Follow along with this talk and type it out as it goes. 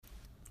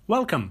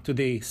Welcome to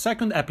the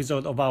second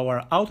episode of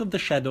our Out of the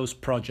Shadows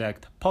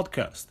Project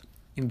podcast.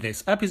 In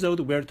this episode,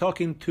 we're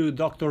talking to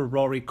Dr.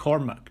 Rory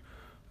Cormack.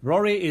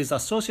 Rory is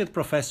Associate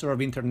Professor of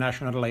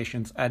International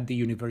Relations at the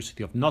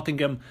University of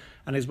Nottingham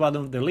and is one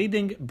of the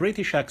leading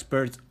British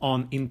experts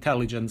on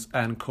intelligence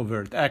and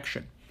covert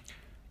action.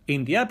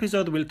 In the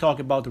episode, we'll talk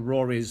about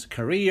Rory's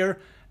career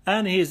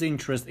and his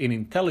interest in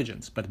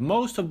intelligence, but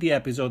most of the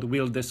episode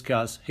will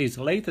discuss his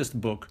latest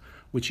book,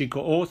 which he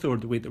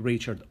co-authored with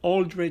Richard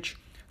Aldrich,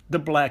 The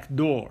Black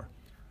Door.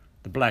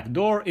 The Black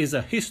Door is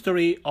a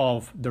history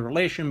of the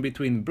relation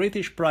between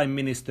British Prime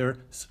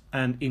Ministers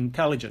and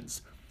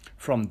intelligence,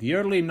 from the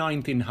early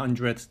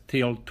 1900s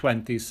till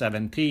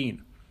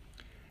 2017.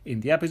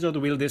 In the episode,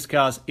 we'll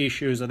discuss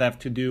issues that have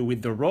to do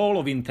with the role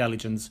of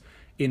intelligence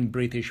in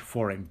British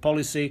foreign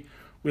policy.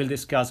 We'll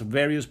discuss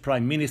various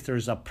Prime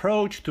Ministers'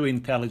 approach to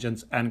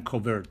intelligence and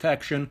covert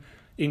action,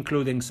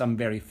 including some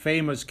very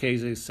famous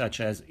cases such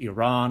as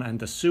Iran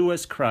and the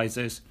Suez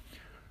Crisis.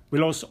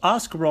 We'll also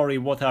ask Rory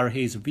what are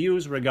his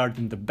views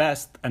regarding the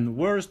best and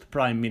worst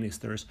prime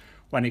ministers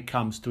when it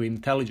comes to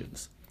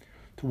intelligence.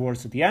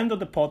 Towards the end of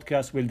the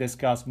podcast, we'll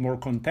discuss more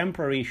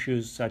contemporary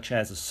issues such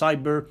as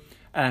cyber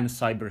and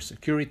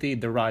cybersecurity,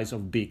 the rise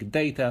of big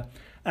data,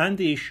 and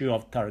the issue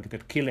of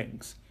targeted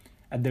killings.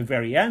 At the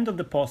very end of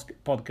the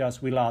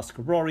podcast, we'll ask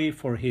Rory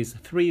for his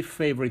 3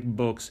 favorite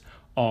books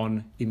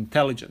on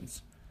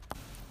intelligence.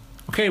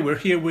 Okay, we're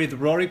here with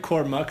Rory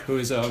Cormack, who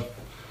is a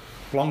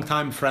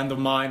longtime friend of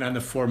mine and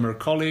a former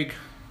colleague.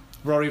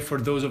 Rory, for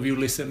those of you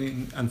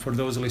listening and for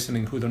those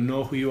listening who don't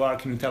know who you are,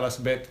 can you tell us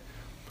a bit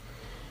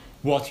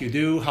what you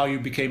do, how you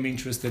became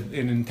interested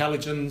in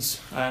intelligence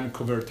and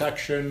covert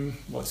action,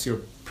 what's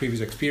your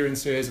previous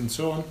experiences and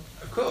so on?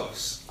 Of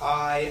course.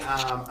 I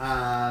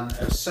am an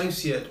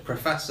Associate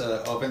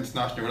Professor of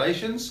International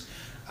Relations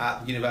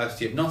at the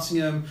University of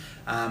Nottingham,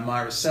 and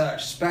my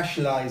research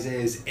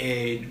specialises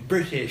in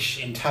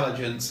British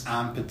intelligence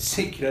and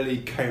particularly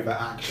covert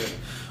action.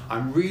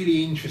 I'm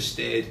really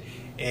interested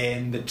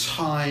in the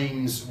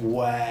times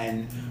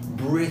when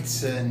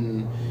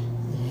Britain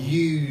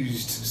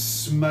used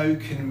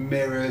smoke and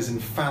mirrors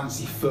and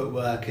fancy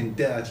footwork and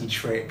dirty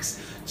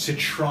tricks to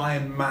try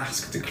and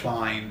mask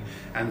decline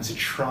and to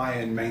try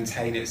and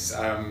maintain its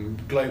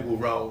global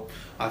role.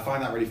 I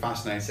find that really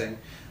fascinating.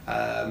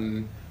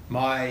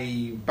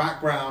 My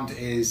background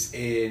is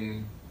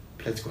in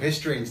political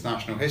history,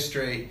 international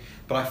history,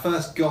 but I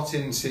first got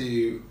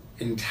into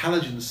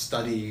intelligence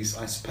studies,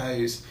 I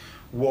suppose,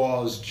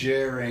 was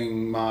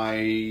during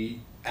my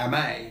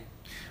MA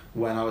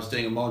when I was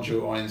doing a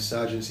module on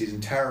insurgencies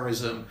and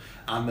terrorism,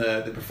 and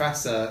the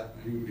professor,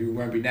 who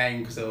won't be named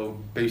because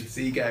it'll boost his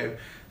ego,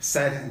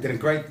 did a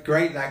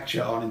great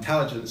lecture on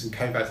intelligence and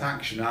covert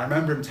action. And I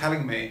remember him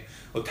telling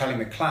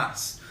the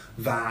class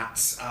that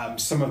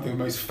some of the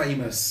most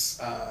famous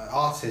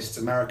artists,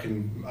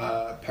 American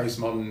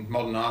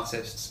modern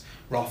artists,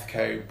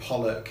 Rothko,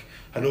 Pollock,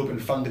 had all been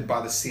funded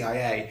by the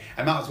CIA.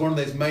 And that was one of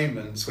those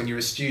moments when you're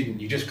a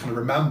student, you just kind of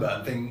remember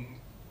and think,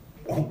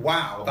 oh,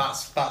 wow,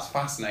 that's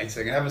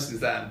fascinating. And ever since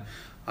then,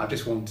 I've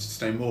just wanted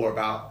to know more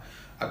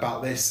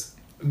about this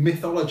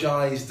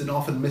mythologized and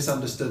often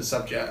misunderstood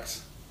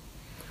subject.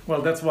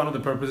 Well, that's one of the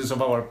purposes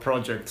of our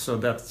project, so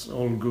that's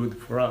all good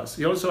for us.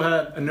 You also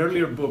had an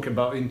earlier book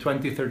in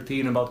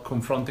 2013 about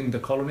confronting the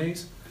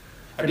colonies.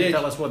 Can you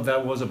tell us what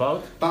that was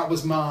about? That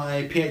was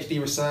my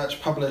PhD research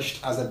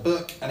published as a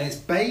book, and it's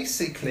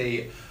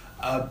basically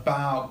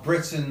about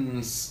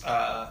Britain's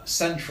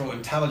central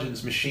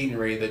intelligence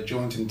machinery, the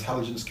Joint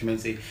Intelligence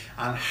Committee,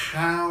 and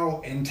how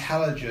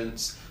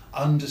intelligence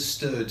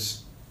understood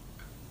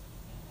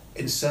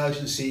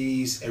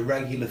insurgencies,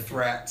 irregular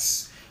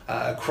threats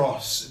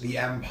across the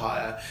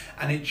empire.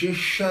 And it just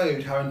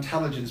showed how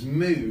intelligence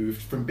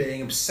moved from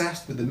being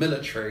obsessed with the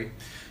military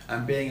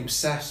and being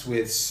obsessed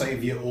with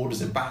Soviet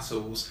orders of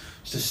battles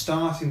to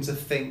starting to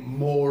think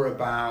more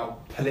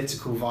about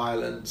political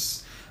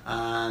violence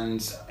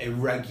and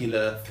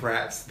irregular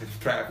threats, the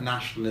threat of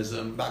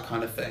nationalism, that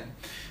kind of thing.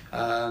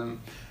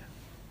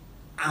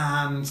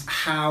 And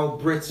how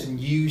Britain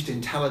used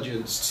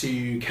intelligence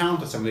to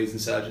counter some of these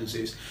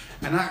insurgencies.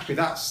 And actually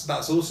that's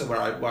also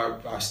where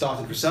I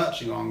started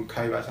researching on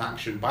covert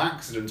action by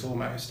accident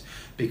almost,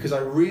 because I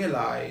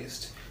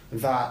realised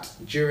that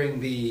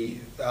during the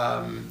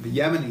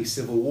Yemeni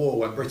civil war,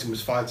 when Britain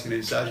was fighting an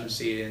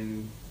insurgency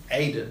in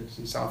Aden,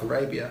 in South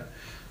Arabia,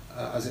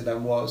 as it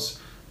then was,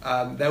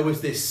 there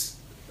was this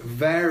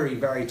very,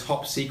 very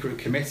top secret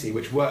committee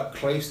which worked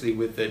closely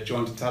with the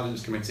Joint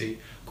Intelligence Committee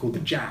called the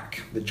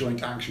JAC, the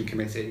Joint Action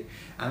Committee,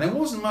 and there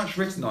wasn't much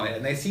written on it,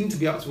 and they seemed to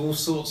be up to all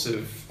sorts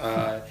of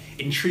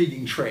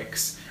intriguing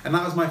tricks. And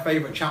that was my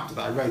favourite chapter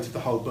that I wrote of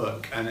the whole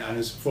book, and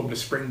has formed a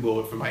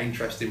springboard for my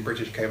interest in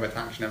British covert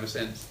action ever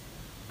since.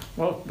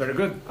 Well, very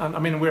good. And I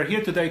mean, we're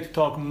here today to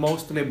talk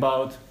mostly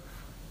about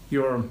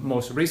your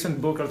most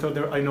recent book,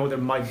 although I know there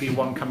might be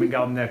one coming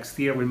out next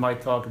year. We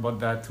might talk about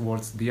that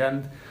towards the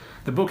end.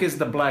 The book is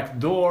The Black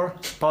Door,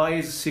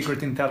 Spies,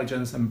 Secret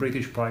Intelligence and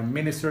British Prime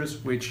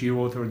Ministers, which you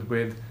authored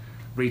with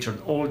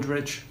Richard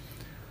Aldrich.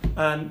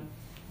 And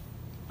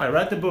I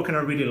read the book and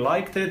I really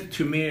liked it.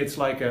 To me, it's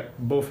like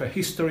both a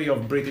history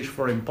of British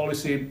foreign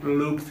policy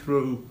looked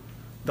through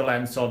the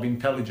lens of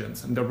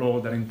intelligence and the role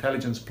that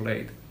intelligence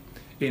played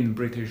in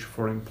British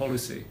foreign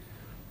policy.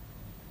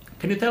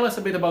 Can you tell us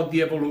a bit about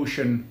the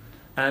evolution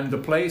and the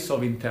place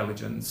of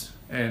intelligence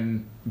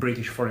in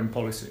British foreign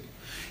policy?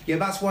 Yeah,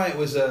 that's why it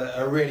was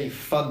a really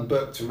fun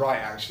book to write,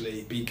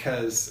 actually,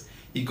 because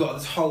you've got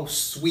this whole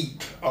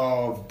sweep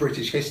of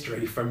British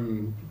history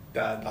from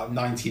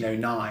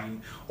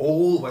 1909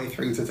 all the way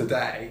through to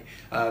today,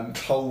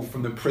 told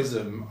from the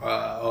prism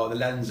or the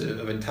lens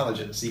of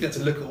intelligence. So you get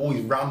to look at all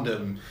these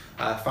random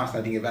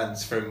fascinating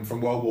events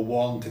from World War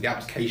One to the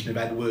abdication of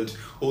Edward,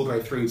 all the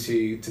way through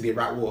to the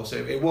Iraq War. So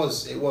it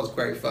was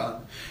great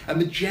fun.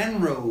 And the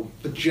general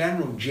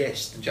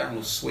gist, the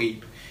general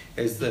sweep,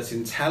 is that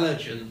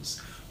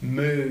intelligence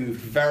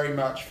moved very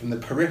much from the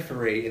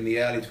periphery in the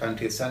early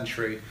 20th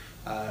century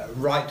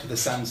right to the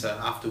centre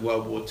after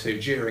World War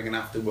II, during and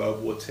after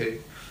World War II.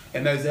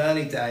 In those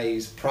early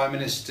days, prime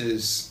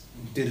ministers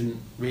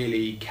didn't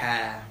really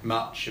care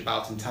much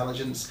about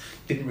intelligence,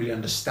 didn't really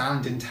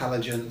understand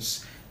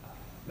intelligence.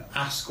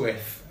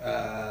 Asquith,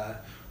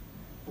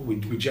 we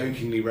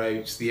jokingly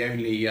wrote, the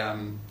only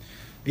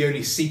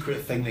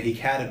secret thing that he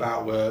cared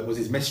about was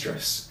his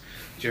mistress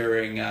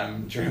during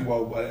early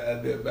World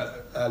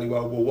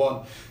War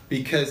One,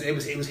 because it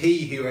was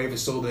he who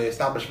oversaw the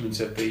establishment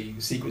of the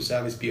Secret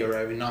Service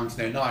Bureau in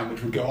 1909,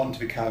 which would go on to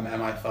become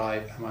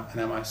MI5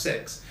 and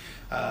MI6.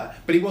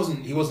 But he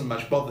wasn't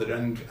much bothered,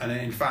 and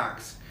in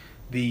fact,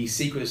 the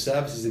secret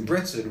services in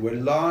Britain were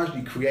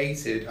largely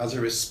created as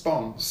a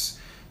response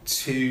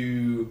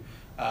to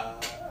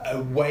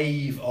a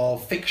wave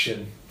of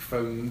fiction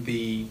from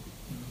the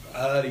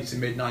early to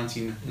mid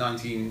 1900s,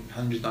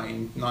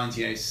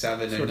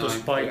 1907 sort and of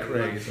spy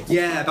craze.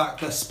 Yeah,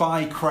 the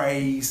spy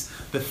craze,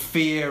 the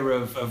fear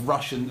of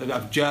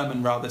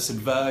German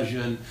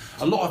subversion.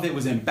 A lot of it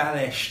was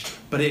embellished,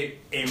 but it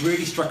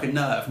really struck a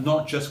nerve,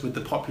 not just with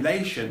the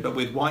population, but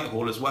with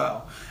Whitehall as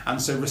well.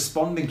 And so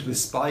responding to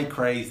this spy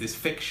craze, this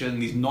fiction,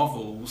 these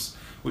novels,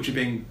 which are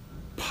being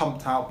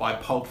pumped out by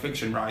pulp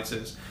fiction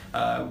writers,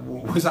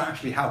 was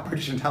actually how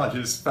British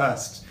intelligence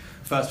first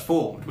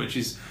formed, which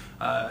is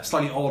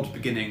slightly odd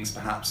beginnings,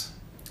 perhaps.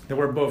 There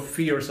were both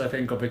fears, I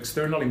think, of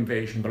external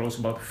invasion, but also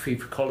about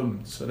fifth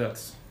column. So that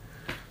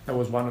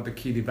was one of the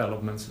key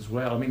developments as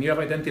well. I mean, you have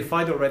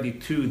identified already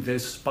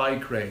this spy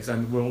craze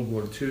and World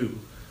War II.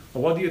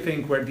 But what do you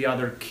think were the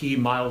other key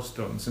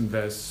milestones in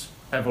this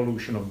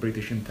evolution of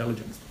British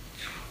intelligence?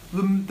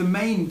 To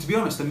be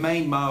honest, the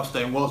main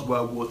milestone was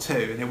World War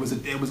II, and it was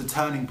a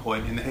turning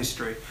point in the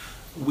history.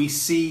 We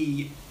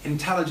see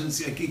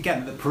intelligence, again,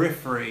 at the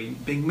periphery,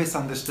 being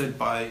misunderstood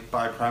by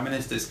prime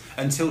ministers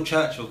until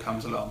Churchill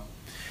comes along.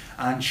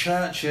 And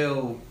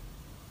Churchill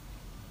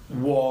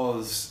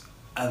was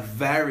a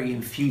very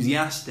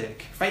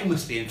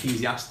famously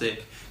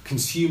enthusiastic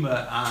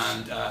consumer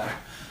and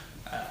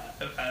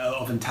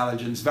of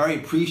intelligence, very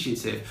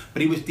appreciative,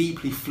 but he was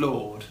deeply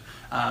flawed.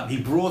 He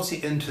brought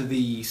it into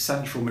the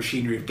central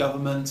machinery of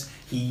government.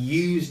 He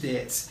used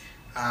it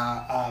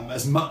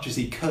as much as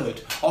he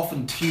could,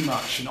 often too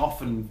much, and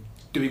often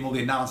doing all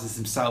the analysis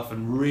himself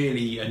and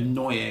really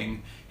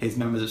annoying his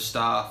members of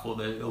staff or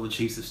the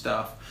chiefs of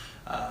staff.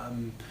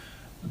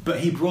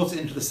 But he brought it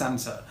into the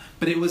centre.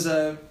 But it was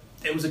a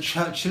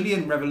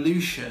Churchillian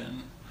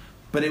revolution,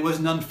 but it was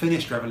an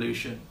unfinished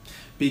revolution,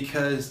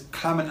 because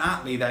Clement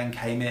Attlee then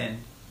came in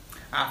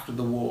after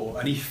the war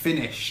and he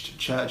finished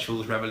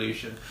Churchill's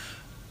revolution.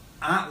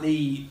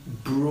 Attlee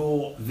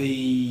brought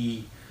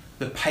the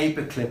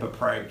paperclip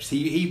approach.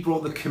 He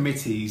brought the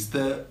committees,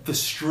 the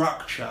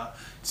structure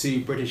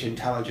to British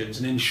intelligence,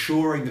 and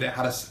ensuring that it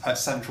had a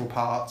central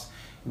part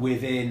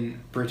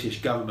within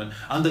British government.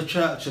 Under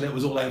Churchill, it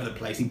was all over the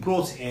place. He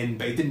brought it in,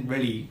 but it didn't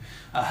really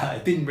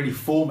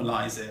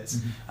formalise it.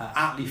 Mm-hmm.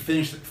 Attlee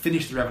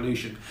finished the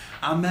revolution,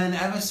 and then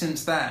ever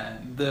since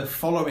then, the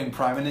following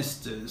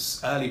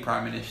early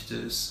prime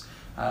ministers.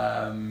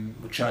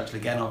 Churchill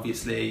again,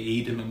 obviously,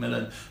 Eden,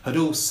 Macmillan, had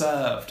all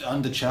served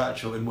under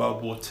Churchill in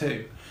World War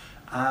II.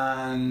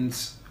 And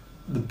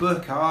the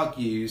book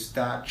argues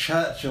that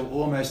Churchill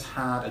almost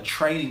had a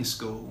training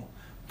school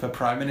for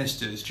prime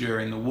ministers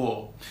during the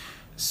war.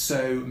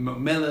 So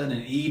Macmillan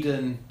and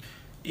Eden,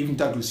 even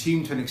Douglas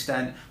Hume to an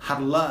extent,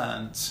 had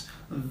learnt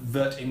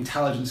that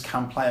intelligence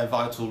can play a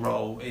vital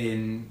role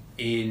in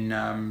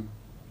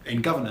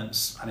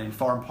governance and in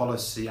foreign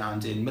policy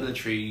and in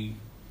military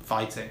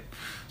fighting.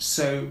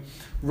 So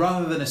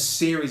rather than a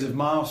series of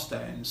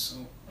milestones,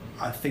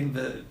 I think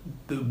that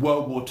the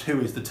World War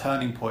II is the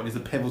turning point, is the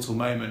pivotal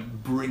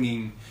moment,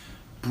 bringing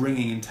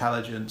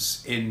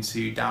intelligence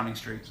into Downing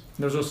Street.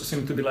 There's also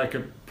seemed to be like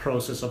a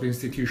process of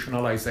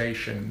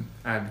institutionalization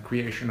and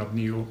creation of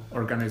new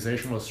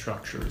organizational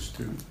structures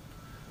to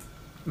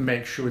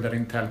make sure that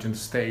intelligence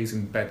stays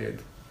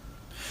embedded.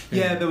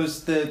 Yeah, there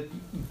was the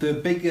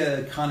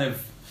bigger kind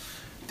of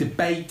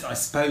debate, I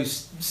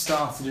suppose,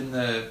 started in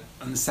the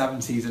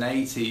 70s and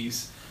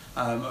 80s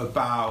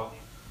about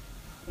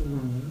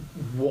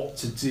what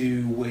to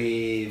do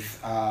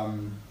with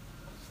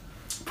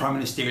prime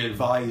ministerial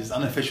advisors,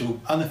 unofficial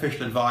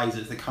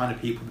advisors, the kind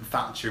of people that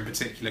Thatcher in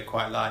particular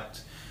quite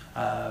liked,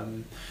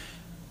 and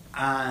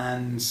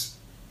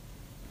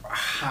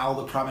how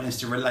the prime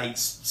minister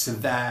relates to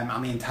them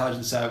and the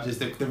intelligence services,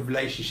 the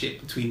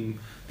relationship between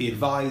the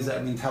advisor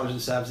and the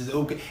intelligence services.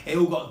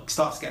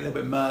 Starts to get a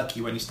little bit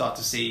murky when you start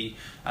to see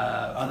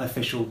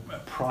unofficial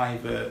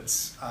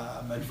private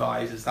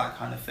advisors, that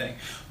kind of thing.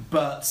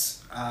 But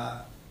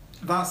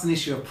that's an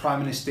issue of prime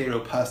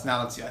ministerial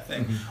personality, I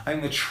think. I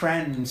think the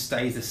trend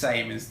stays the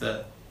same, is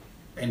that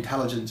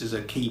intelligence is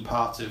a key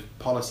part of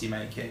policy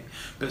making,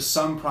 but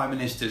some prime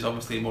ministers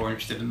obviously are more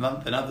interested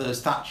than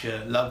others.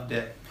 Thatcher loved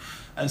it,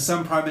 and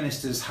some prime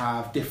ministers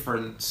have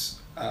different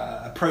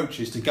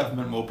approaches to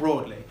government more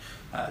broadly.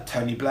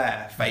 Tony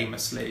Blair,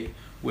 famously,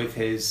 with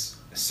his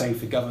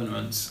safer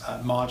government,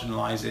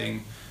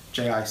 marginalising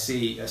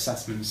JIC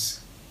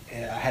assessments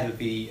ahead of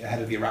the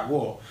Iraq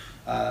War,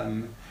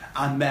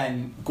 and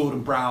then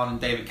Gordon Brown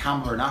and David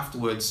Cameron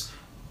afterwards,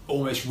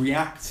 almost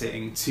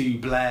reacting to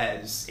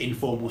Blair's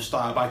informal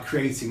style by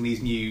creating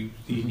these new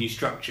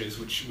structures,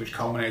 which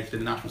culminated in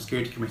the National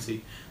Security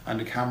Committee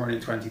under Cameron in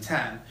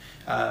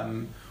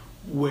 2010,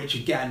 which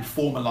again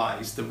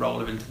formalised the role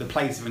of the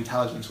place of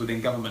intelligence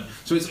within government.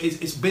 So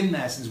it's been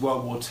there since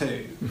World War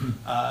II,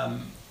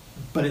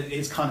 but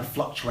it's kind of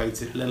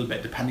fluctuated a little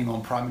bit depending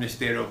on prime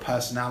ministerial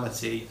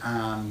personality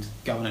and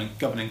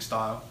governing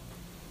style.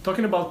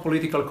 Talking about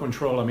political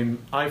control, I mean,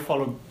 I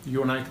follow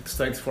United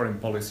States foreign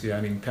policy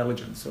and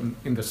intelligence.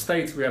 In the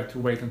States, we have to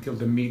wait until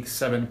the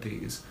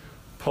mid-70s,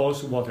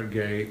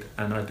 post-Watergate,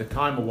 and at the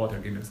time of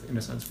Watergate, in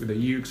a sense, with the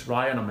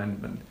Hughes-Ryan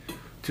Amendment,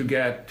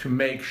 to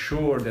make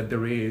sure that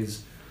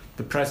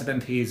the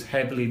president is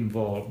heavily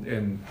involved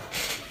in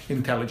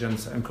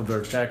intelligence and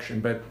covert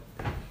action. But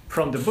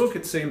from the book,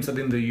 it seems that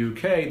in the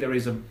UK, there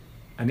is an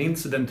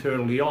incident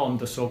early on,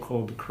 the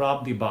so-called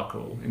Crab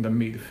debacle in the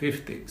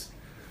mid-50s,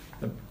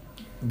 that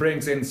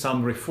brings in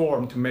some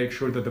reform to make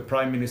sure that the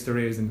Prime Minister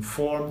is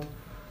informed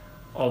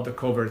of the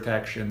covert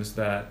actions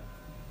that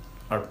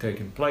are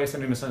taking place,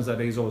 and in a sense that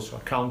he is also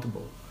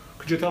accountable.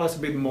 Could you tell us a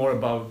bit more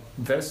about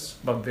this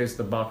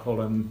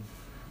debacle and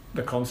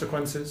the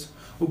consequences?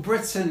 Well,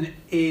 Britain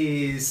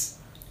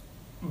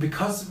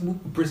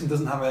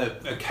doesn't have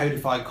a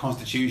codified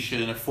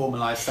constitution, a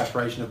formalised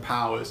separation of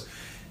powers,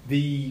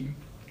 and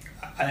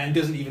it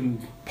doesn't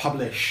even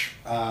publish,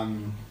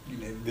 doesn't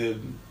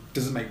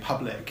make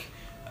public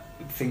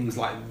things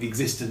like the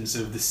existence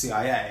of the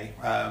CIA,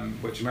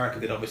 which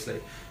America did,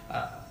 obviously.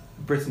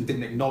 Britain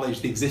didn't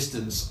acknowledge the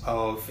existence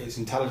of its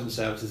intelligence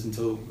services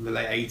until the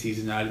late 80s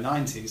and early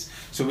 90s.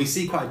 So we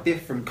see quite a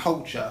different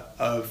culture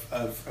of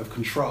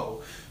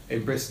control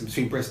in Britain,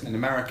 between Britain and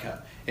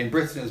America. In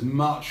Britain,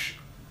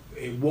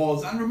 it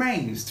was and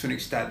remains to an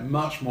extent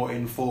much more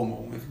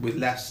informal, with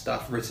less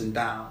stuff written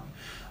down.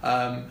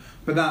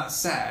 But that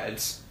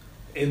said,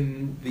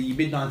 in the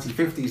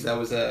mid-1950s,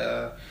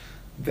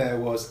 there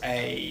was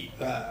a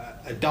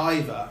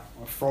diver,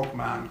 a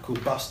frogman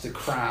called Buster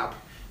Crabbe.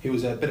 He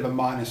was a bit of a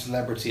minor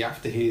celebrity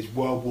after his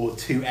World War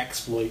II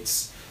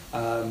exploits,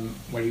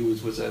 when he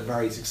was a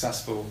very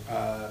successful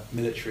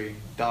military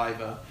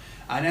diver.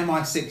 And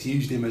MI6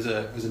 used him as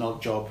an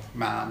odd job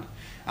man.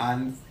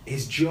 And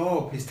his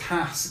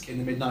task in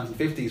the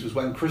mid-1950s was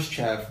when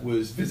Khrushchev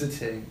was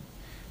visiting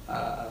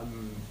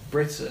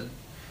Britain,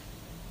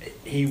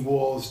 he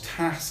was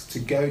tasked to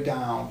go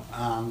down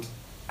and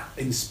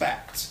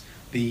inspect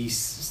this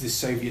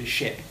Soviet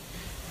ship,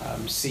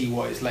 see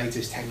what its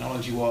latest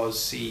technology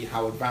was, see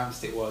how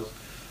advanced it was.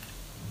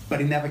 But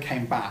he never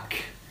came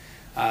back.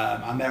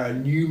 And there are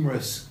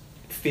numerous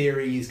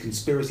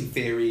conspiracy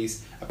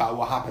theories about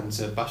what happened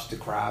to Buster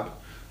Crabbe.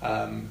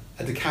 A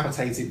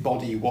decapitated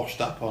body washed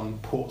up on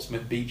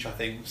Portsmouth Beach, I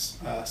think,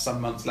 some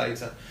months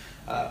later.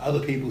 Other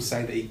people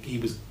say that he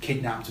was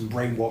kidnapped and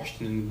brainwashed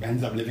and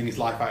ended up living his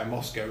life out in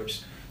Moscow,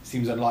 which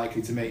seems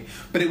unlikely to me.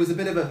 But it was a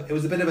bit of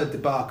a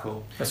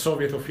debacle. A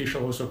Soviet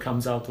official also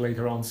comes out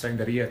later on saying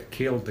that he had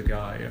killed the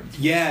guy.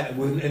 Yeah,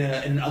 in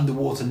an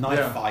underwater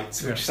knife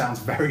fight, which sounds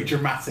very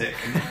dramatic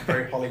and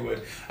very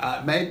Hollywood.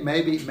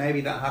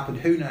 Maybe that happened.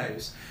 Who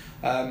knows?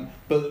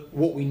 But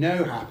what we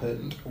know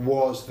happened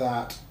was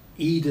that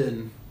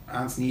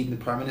Anthony Eden, the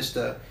Prime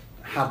Minister,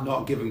 had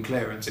not given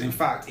clearance, and in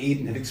fact,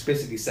 Eden had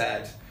explicitly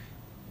said,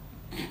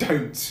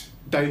 "Don't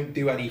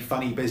do any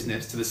funny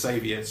business to the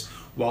Soviets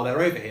while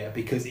they're over here,"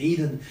 because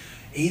Eden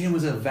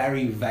was a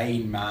very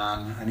vain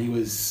man, and he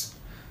was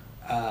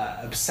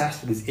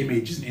obsessed with his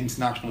image as an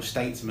international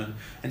statesman.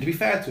 And to be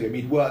fair to him,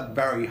 he'd worked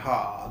very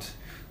hard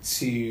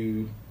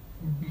to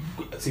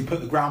put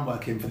the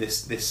groundwork in for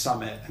this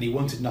summit, and he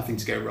wanted nothing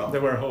to go wrong.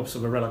 There were hopes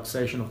of a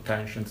relaxation of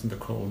tensions in the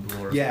Cold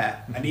War.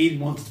 Yeah, and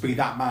Eden wanted to be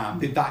that man,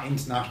 that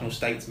international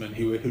statesman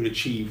who'd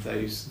achieve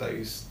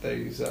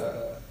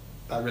that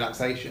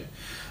relaxation.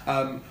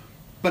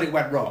 But it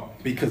went wrong,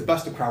 because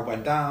Buster Crabbe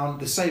went down.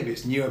 The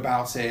Soviets knew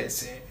about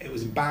it. It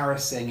was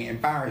embarrassing. It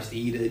embarrassed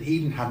Eden.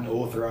 Eden hadn't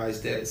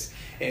authorised it.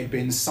 It had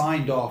been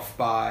signed off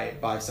by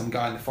some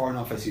guy in the Foreign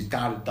Office whose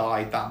dad had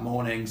died that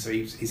morning, so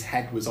his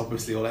head was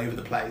obviously all over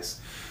the place.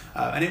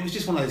 And it was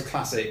just one of those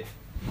classic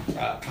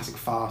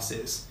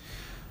farces.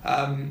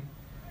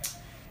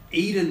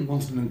 Eden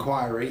wanted an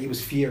inquiry, he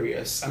was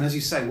furious, and as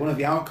you say, one of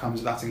the outcomes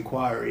of that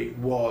inquiry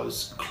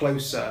was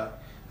closer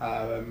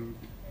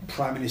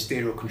prime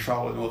ministerial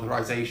control and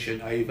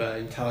authorisation over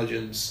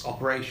intelligence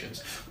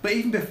operations. But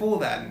even before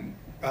then,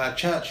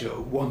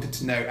 Churchill wanted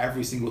to know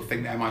every single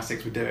thing that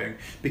MI6 were doing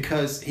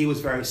because he was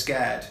very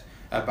scared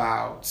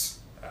about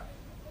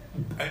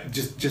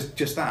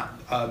just that,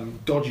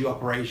 dodgy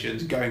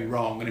operations going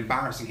wrong and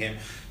embarrassing him.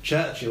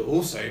 Churchill,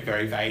 also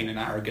very vain and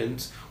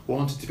arrogant,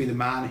 wanted to be the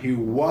man who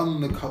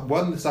won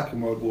the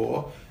Second World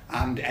War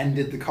and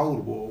ended the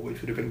Cold War,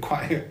 which would have been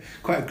quite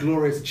a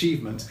glorious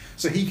achievement.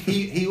 So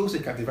he also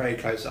kept a very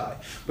close eye.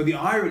 But the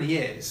irony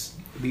is,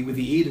 with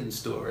the Eden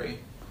story,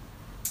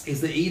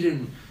 is that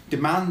Eden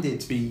demanded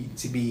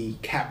to be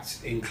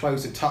kept in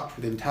closer touch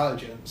with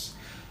intelligence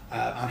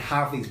and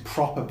have these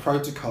proper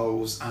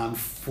protocols and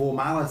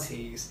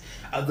formalities.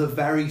 At the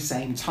very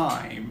same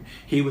time,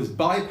 he was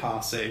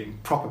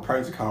bypassing proper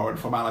protocol and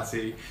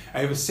formality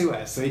over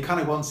Suez. So he kind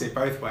of wants it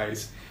both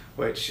ways,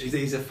 which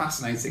is a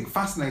fascinating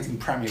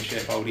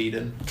premiership, old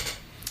Eden.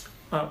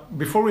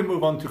 Before we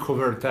move on to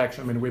covert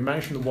action, I mean, we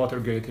mentioned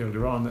Watergate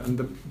earlier on, and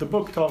the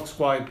book talks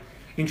quite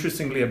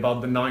interestingly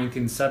about the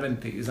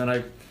 1970s, and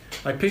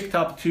I picked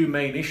up two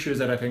main issues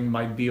that I think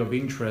might be of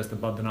interest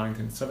about the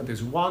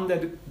 1970s. One,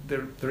 that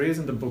there is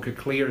in the book a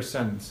clear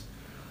sense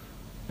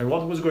of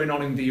what was going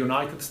on in the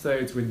United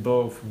States with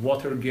both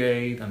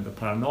Watergate and the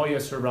paranoia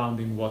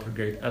surrounding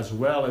Watergate, as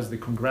well as the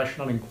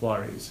congressional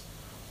inquiries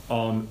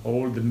on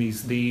all the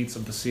misdeeds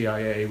of the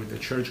CIA with the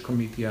Church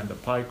Committee and the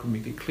Pike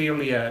Committee,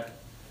 clearly had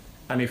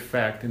an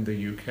effect in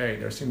the UK.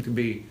 There seem to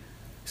be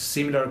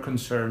similar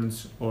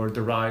concerns or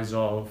the rise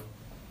of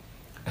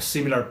a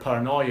similar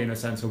paranoia in a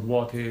sense of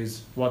what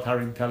are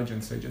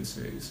intelligence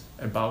agencies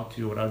about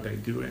to, what are they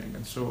doing,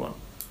 and so on.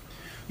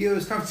 Yeah,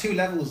 there's kind of two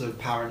levels of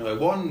paranoia.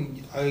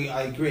 One,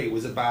 I agree,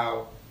 was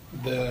about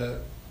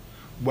the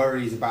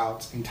worries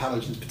about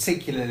intelligence,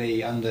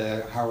 particularly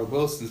under Harold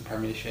Wilson's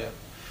premiership.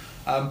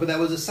 But there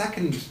was a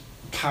second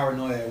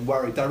paranoia and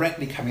worry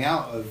directly coming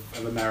out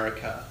of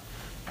America,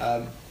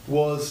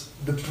 was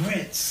the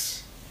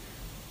Brits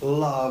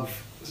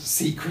love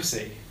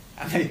secrecy.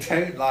 And they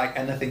don't like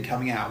anything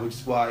coming out, which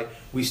is why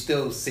we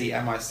still see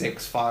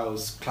MI6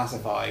 files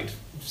classified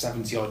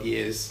 70 odd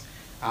years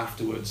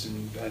afterwards,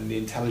 and the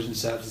intelligence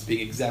services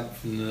being exempt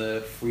from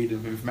the Freedom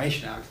of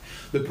Information Act.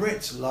 The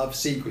Brits love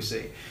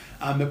secrecy.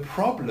 And the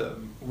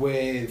problem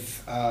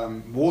with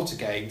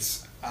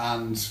Watergate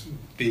and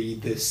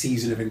the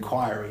season of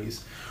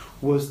inquiries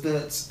was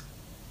that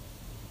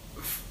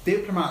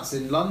diplomats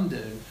in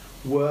London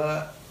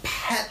were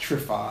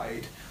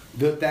petrified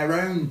that their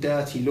own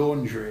dirty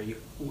laundry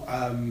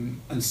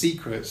and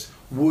secrets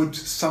would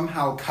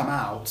somehow come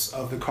out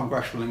of the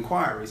congressional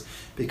inquiries,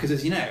 because,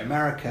 as you know,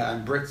 America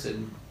and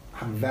Britain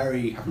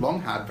have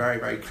long had very,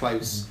 very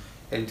close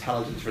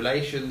intelligence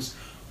relations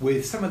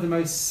with some of the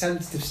most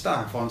sensitive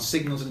stuff on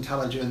signals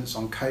intelligence,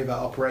 on covert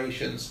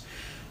operations,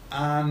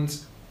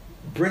 and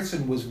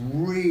Britain was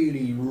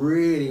really,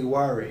 really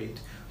worried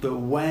that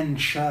when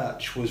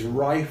Church was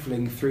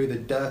rifling through the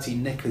dirty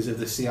knickers of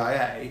the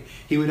CIA,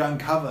 he would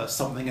uncover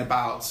something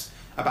about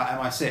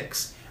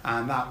MI6,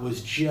 and that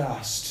was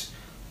just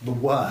the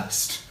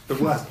worst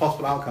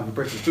possible outcome for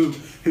Britain,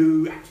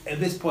 who at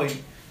this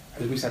point,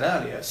 as we said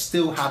earlier,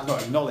 still had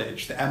not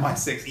acknowledged that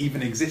MI6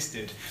 even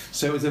existed.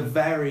 So it was a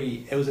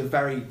very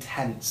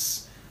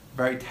tense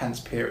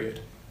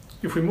period.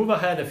 If we move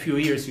ahead a few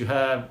years, you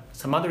have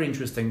some other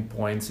interesting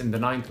points in the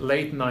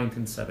late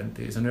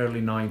 1970s and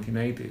early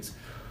 1980s.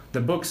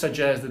 The book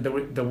suggests that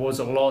there was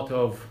a lot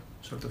of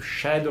sort of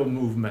shadow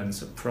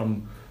movements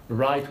from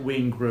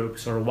right-wing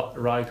groups or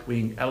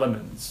right-wing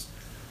elements,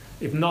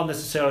 if not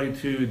necessarily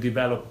to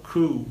develop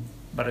coup,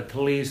 but at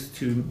least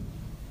to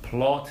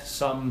plot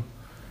some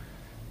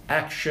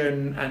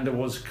action, and there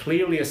was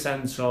clearly a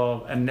sense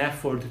of an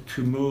effort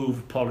to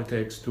move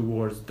politics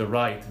towards the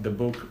right. The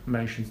book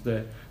mentions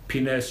the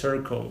Pinay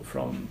Circle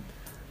from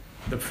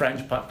the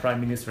French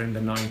Prime Minister in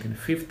the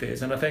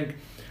 1950s, and I think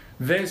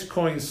this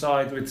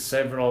coincides with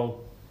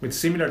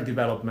similar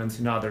developments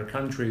in other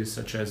countries,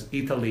 such as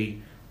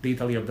Italy. The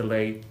Italy of the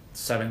late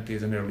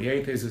 70s and early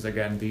 80s is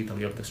again the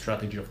Italy of the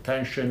strategy of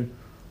tension,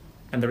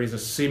 and there is a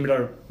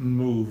similar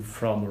move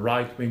from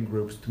right-wing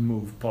groups to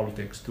move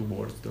politics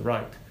towards the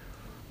right.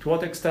 To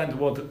what extent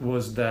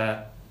was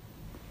that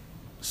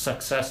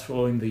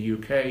successful in the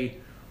UK?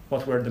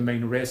 What were the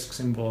main risks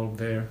involved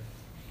there?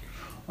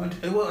 Well,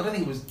 I don't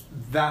think it was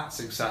that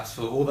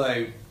successful,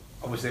 although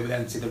obviously we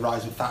then see the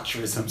rise of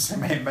Thatcherism, so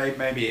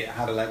maybe it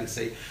had a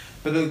legacy.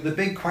 But the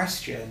big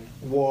question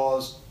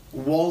was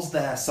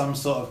there some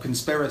sort of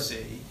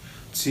conspiracy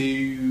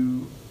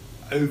to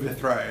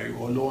overthrow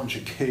or launch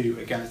a coup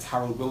against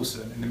Harold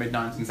Wilson in the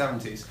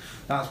mid-1970s?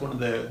 That's one of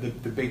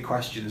the big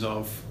questions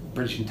of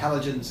British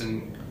intelligence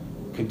and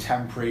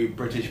contemporary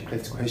British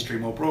political history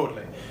more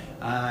broadly.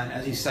 And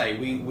as you say,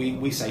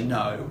 we say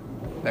no,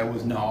 there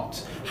was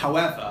not.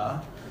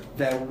 However,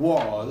 there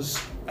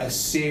was a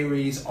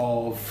series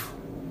of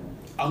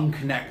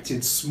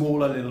unconnected,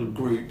 smaller little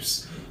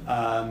groups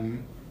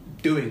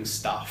doing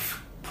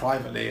stuff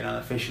privately and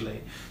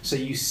unofficially. So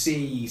you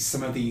see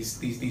some of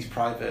these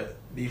private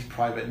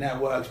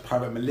networks,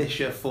 private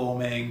militia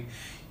forming.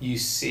 You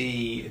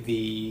see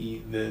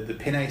the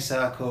Pinay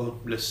Circle,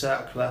 Le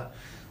Cercle,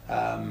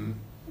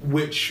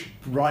 which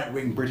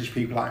right-wing British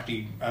people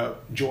actually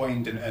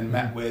joined and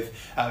met with,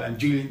 and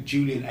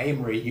Julian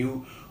Amery,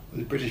 who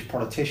was a British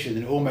politician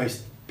and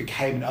almost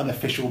became an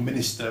unofficial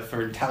minister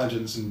for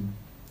intelligence and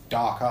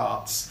dark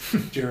arts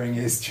during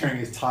his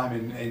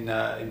time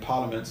in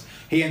Parliament.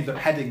 He ended up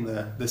heading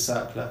the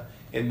Cercle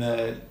in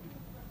the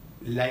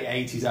late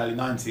 80s, early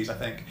 90s, I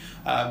think.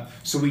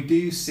 So we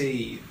do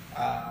see.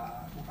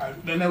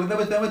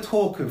 There was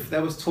talk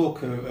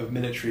of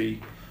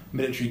military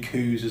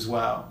coups as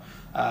well.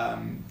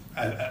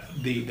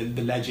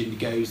 The legend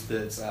goes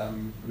that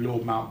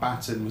Lord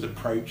Mountbatten was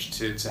approached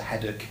to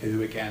head a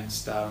coup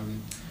against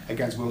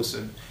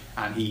Wilson,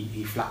 and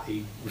he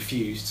flatly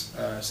refused.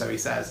 So he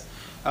says.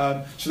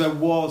 So there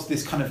was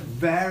this kind of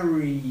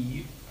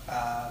very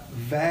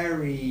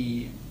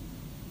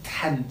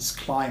tense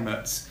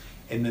climate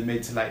in the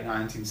mid to late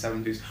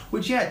 1970s,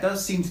 which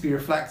does seem to be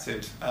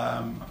reflected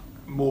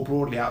more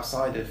broadly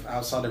outside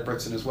of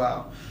Britain as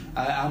well.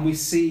 And we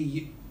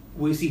see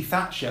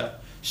Thatcher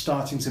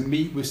starting to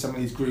meet with some of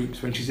these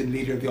groups when she's in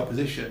leader of the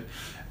opposition,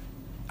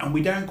 and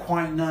we don't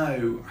quite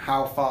know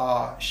how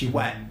far she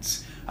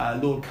went.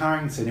 Lord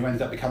Carrington, who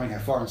ended up becoming her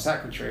foreign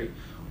secretary,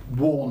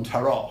 warned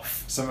her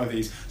off. Some of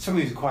these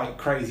are quite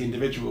crazy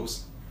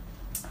individuals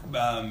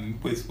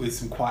with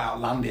some quite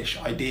outlandish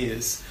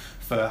ideas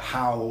for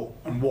how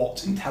and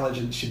what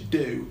intelligence should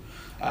do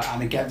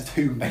and against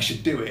whom they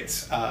should do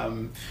it.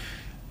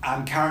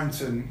 And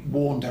Carrington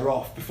warned her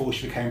off before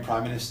she became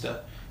Prime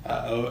Minister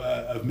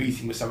of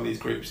meeting with some of these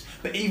groups.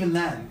 But even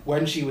then,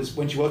 when she was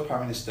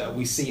Prime Minister,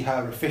 we see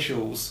her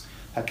officials,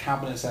 her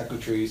cabinet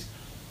secretaries,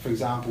 for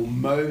example,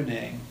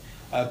 moaning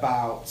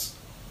about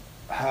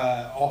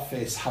her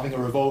office having a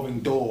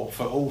revolving door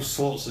for all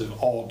sorts of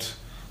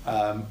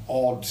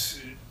odd,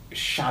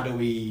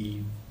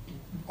 shadowy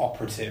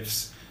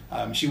operatives.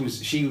 She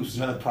was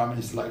another Prime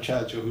Minister like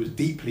Churchill who was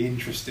deeply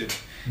interested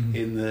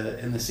in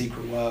the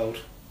secret world.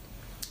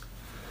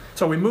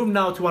 So we move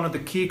now to one of the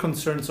key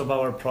concerns of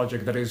our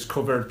project, that is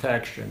covert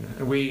action.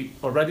 And we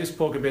already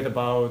spoke a bit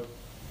about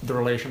the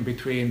relation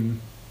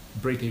between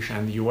British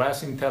and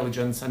US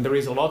intelligence, and there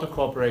is a lot of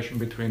cooperation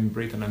between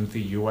Britain and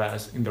the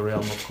US in the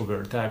realm of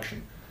covert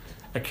action.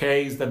 A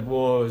case that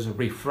was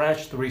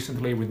refreshed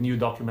recently with new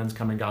documents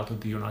coming out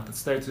of the United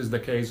States is the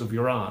case of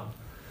Iran.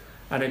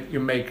 And you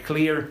make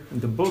clear,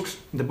 the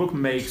book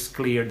makes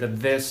clear that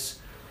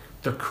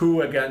the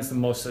coup against the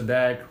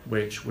Mossadegh,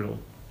 which will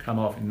come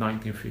off in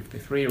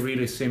 1953,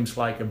 really seems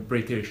like a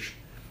British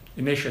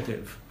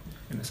initiative,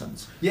 in a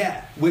sense.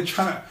 Yeah, we're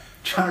trying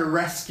to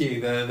rescue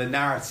the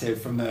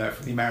narrative from the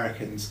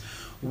Americans.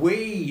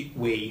 We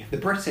the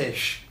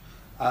British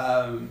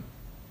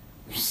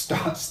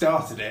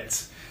started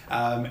it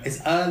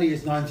as early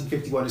as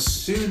 1951. As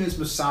soon as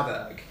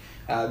Mossadegh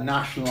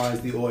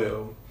nationalised the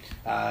oil,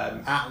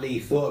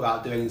 Attlee thought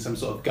about doing some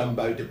sort of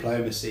gunboat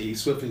diplomacy,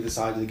 swiftly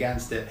decided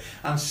against it,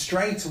 and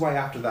straight away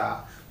after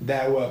that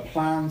there were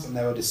plans and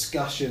there were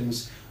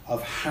discussions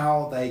of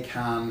how they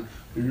can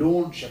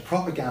launch a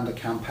propaganda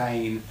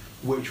campaign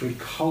which would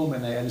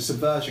culminate, and a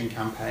subversion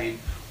campaign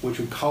which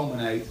would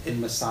culminate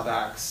in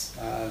Mossadegh's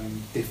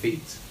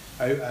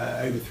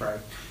overthrow.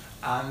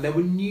 And there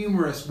were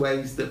numerous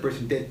ways that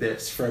Britain did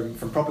this, from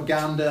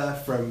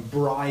propaganda, from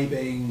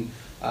bribing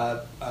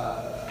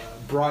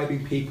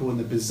people in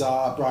the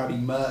bazaar,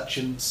 bribing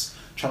merchants,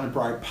 trying to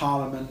bribe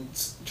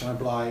Parliament, trying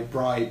to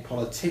bribe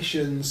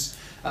politicians.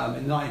 In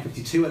the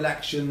 1952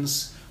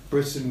 elections,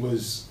 Britain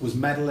was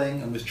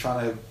meddling and was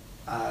trying to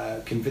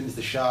convince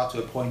the Shah to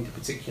appoint a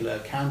particular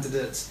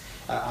candidate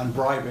and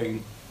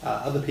bribing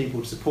other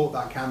people to support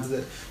that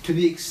candidate, to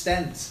the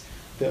extent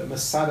that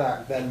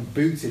Mossadegh then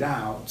booted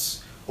out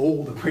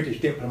all the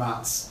British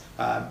diplomats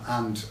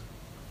and,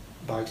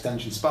 by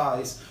extension,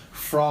 spies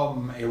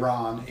from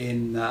Iran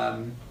in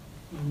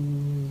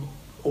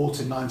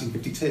autumn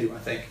 1952, I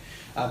think.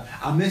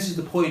 And this is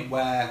the point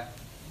where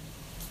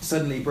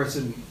suddenly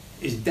Britain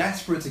is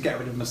desperate to get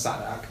rid of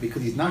Mossadegh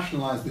because he's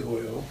nationalised the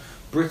oil.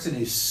 Britain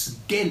is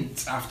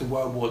skint after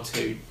World War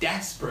II,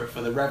 desperate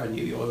for the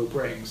revenue the oil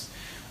brings.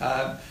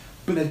 But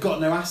they've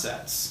got no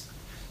assets.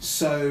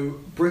 So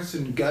British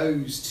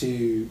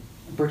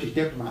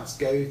diplomats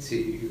go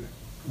to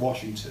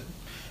Washington,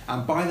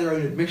 and by their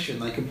own admission,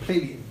 they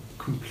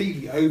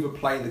completely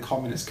overplay the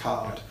communist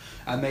card,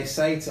 and they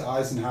say to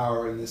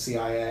Eisenhower and the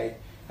CIA,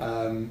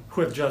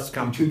 who had just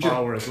come to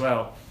power as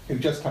well, who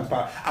just come to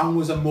power, and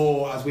was a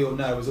more, as we all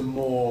know,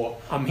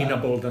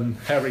 amenable than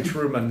Harry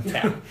Truman.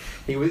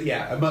 He was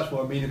a much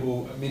more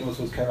amenable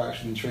towards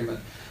co-action than Truman.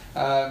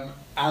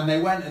 And they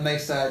went and they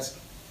said,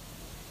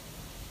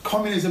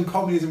 communism.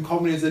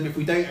 If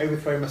we don't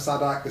overthrow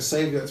Mossadegh, the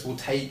Soviets will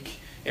take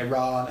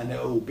Iran, and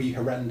it will be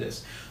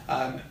horrendous.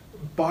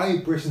 by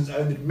Britain's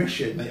own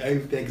admission,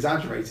 they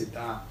exaggerated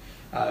that.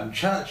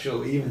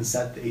 Churchill even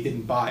said that he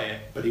didn't buy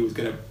it, but he was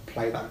going to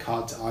play that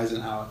card to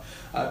Eisenhower.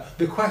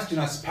 The question,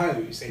 I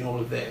suppose, in all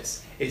of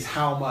this is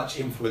how much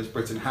influence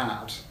Britain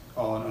had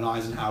on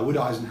Eisenhower. Would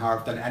Eisenhower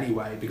have done it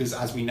anyway? Because,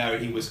 as we know,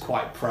 he was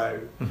quite pro.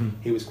 Mm-hmm.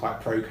 He was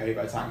quite pro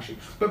covert action.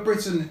 But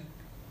Britain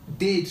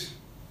did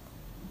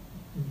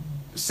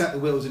set the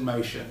wheels in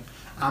motion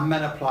and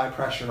then apply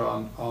pressure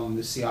on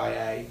the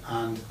CIA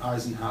and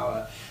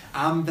Eisenhower,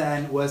 and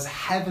then was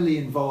heavily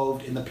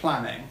involved in the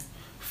planning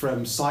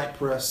from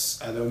Cyprus.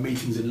 There were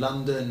meetings in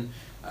London.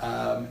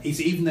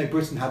 Even though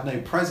Britain had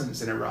no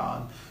presence in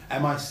Iran,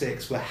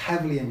 MI6 were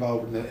heavily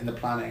involved in the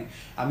planning,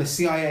 and the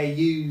CIA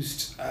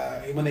used,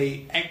 when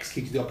they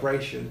executed the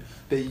operation,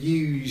 they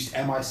used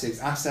MI6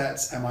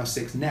 assets,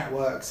 MI6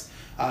 networks.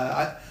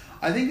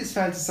 I think it's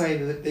fair to say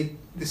that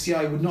the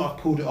CIA would not have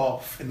pulled it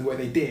off in the way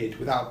they did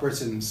without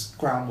Britain's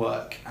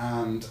groundwork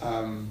and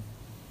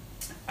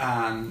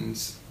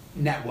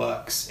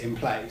networks in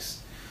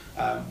place.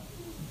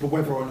 But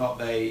whether or not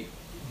they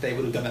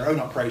would have done their own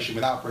operation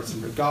without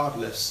Britain,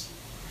 regardless,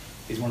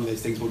 is one of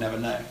those things we'll never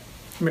know.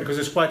 I mean, because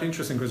it's quite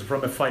interesting, because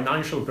from a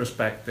financial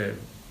perspective,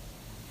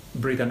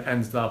 Britain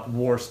ends up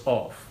worse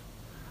off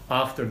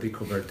after the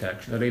covert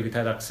action. That if it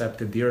had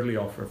accepted the early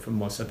offer from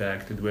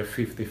Mossadegh to do a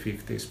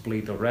 50-50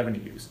 split of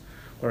revenues,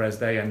 whereas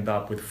they end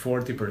up with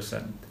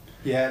 40%.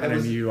 Yeah, and a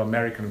new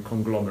American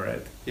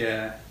conglomerate.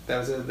 Yeah,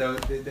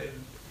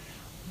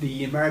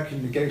 the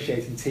American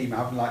negotiating team,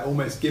 having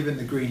almost given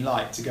the green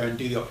light to go and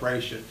do the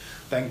operation,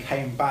 then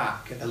came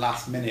back at the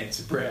last minute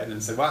to Britain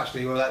and said, "Well,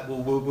 actually,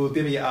 we'll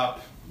divvy it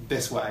up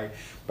this way."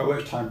 By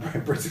which time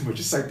Britain were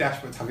just so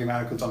desperate to have the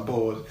Americans on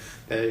board,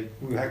 we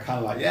were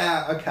kind of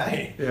 "Yeah,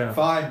 okay,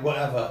 fine,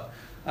 whatever."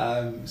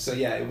 So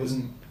yeah, it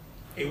wasn't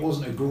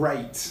a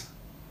great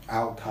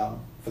outcome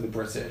for the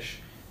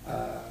British,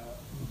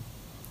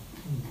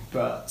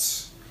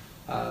 but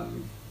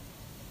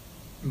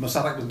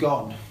Mossadegh was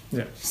gone.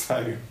 Yeah. So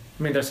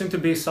I mean, there seemed to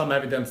be some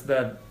evidence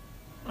that,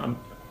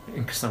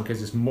 in some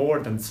cases more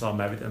than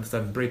some evidence,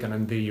 that Britain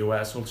and the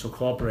US also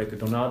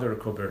cooperated on other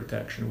covert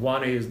action.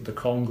 One is the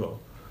Congo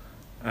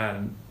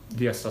and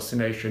the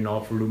assassination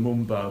of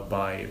Lumumba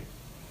by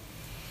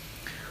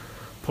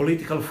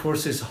political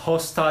forces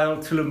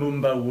hostile to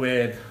Lumumba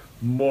with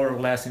more or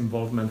less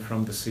involvement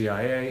from the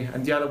CIA.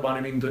 And the other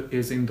one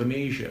is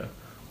Indonesia,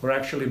 where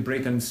actually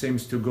Britain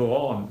seems to go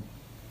on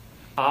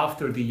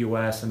after the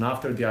US and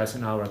after the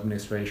Eisenhower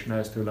administration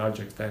has to a large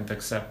extent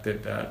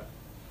accepted that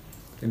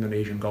the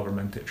Indonesian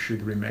government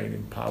should remain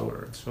in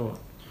power and so on.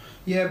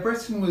 Yeah,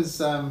 Britain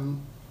was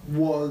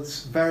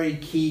very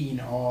keen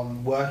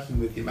on working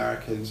with the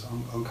Americans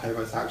on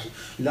covert action,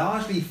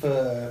 largely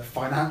for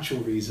financial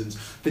reasons.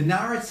 The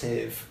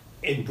narrative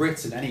in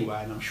Britain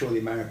anyway, and I'm sure the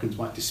Americans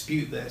might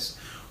dispute this,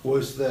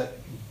 was that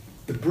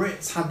the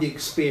Brits had the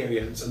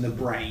experience and the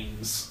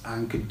brains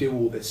and could do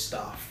all this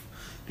stuff.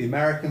 The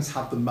Americans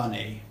had the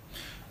money,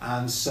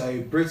 and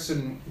so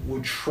Britain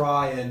would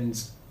try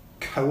and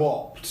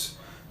co-opt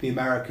the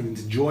Americans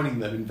into joining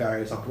them in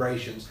various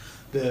operations.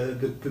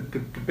 The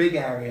big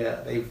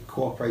area they've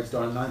cooperated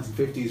on in the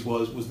 1950s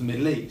was the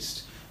Middle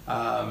East,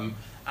 and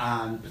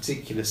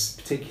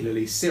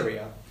particularly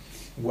Syria,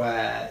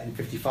 where in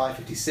 55,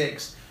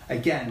 56,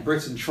 again,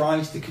 Britain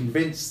tries to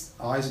convince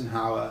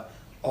Eisenhower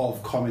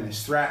of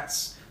communist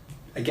threats.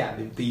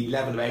 Again, the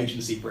level of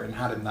agency Britain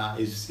had in that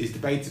is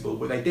debatable,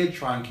 but they did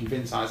try and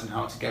convince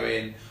Eisenhower to go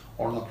in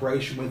on an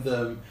operation with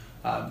them.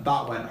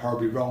 That went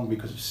horribly wrong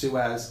because of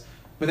Suez.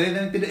 But they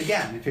then did it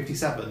again in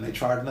 57. They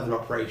tried another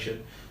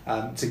operation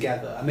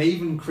together. And they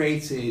even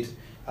created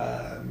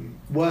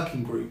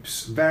working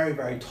groups, very,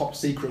 very top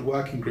secret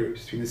working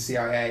groups between the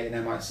CIA and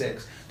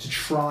MI6 to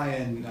try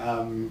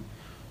and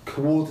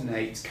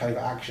coordinate covert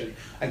action.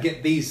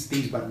 Again, these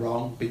went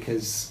wrong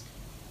because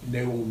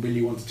no one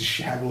really wanted to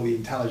share all the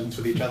intelligence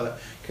with each other.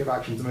 Covert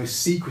action is the most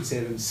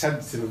secretive and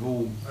sensitive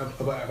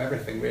of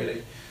everything,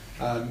 really.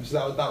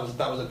 So that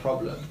was a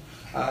problem.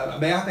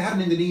 They had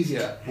an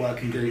Indonesia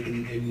working group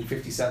in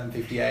 57,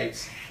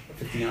 58,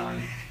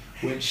 59,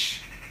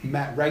 which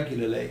met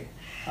regularly.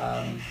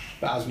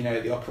 But as we know,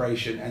 the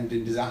operation ended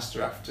in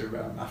disaster after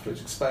it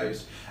was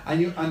exposed.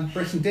 And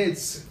Britain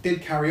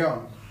did carry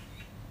on.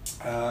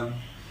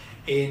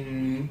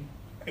 In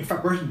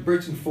fact,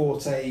 Britain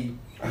fought a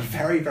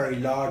very, very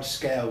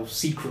large-scale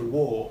secret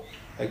war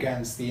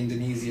against the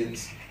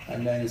Indonesians,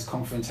 and known as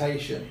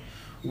Confrontation,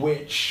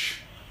 which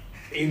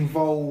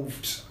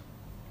involved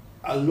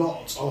a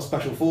lot of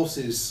special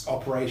forces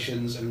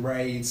operations and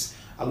raids,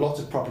 a lot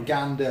of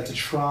propaganda to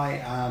try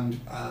and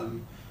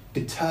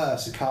deter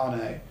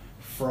Sukarno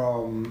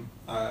from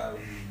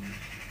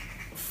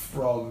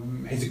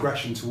his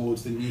aggression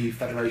towards the new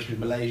Federation of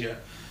Malaysia.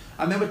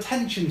 And there were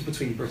tensions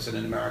between Britain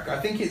and America. I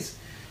think it's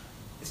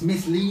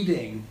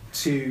misleading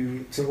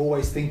to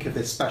always think of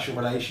this special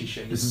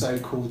relationship, this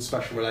so-called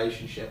special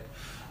relationship.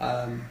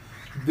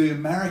 The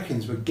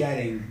Americans were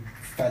getting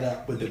fed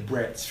up with the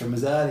Brits from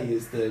as early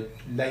as the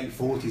late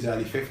 40s,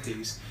 early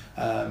 50s.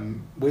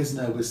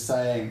 Wisner was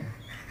saying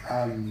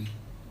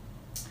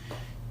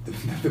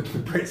the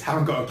Brits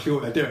haven't got a clue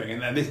what they're doing,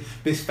 and then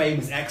this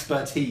famous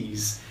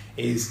expertise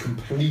is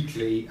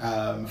completely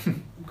over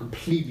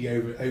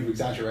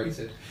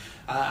exaggerated.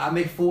 And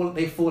they fall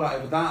out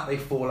over that. They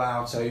fall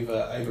out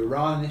over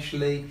Iran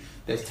initially.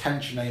 There's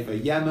tension over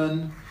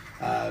Yemen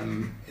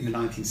in the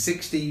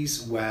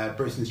 1960s, where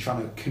Britain's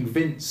trying to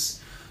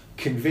convince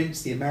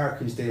the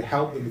Americans to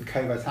help them with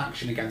covert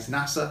action against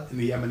Nasser in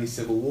the Yemeni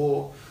civil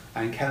war.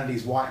 And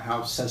Kennedy's White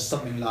House says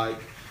something like,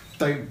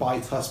 "Don't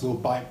bite us, we'll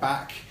bite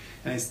back."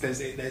 And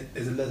there's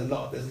a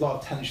lot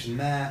of tension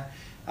there.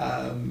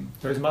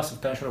 There is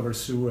massive tension over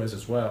Suez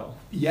as well.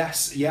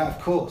 Yes, yeah, of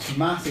course,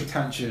 massive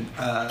tension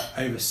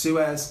over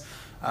Suez,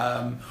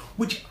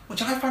 which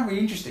I find really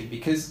interesting,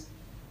 because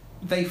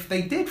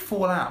they did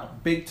fall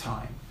out big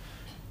time,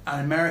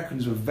 and the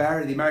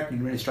American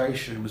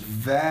administration was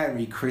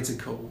very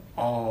critical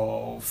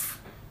of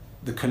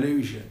the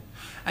collusion,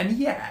 and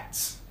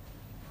yet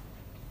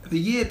the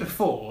year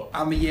before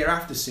and the year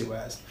after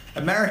Suez,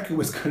 America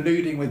was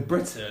colluding with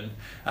Britain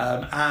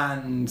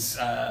and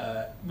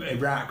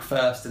Iraq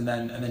first, and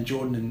then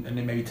Jordan and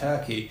then maybe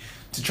Turkey,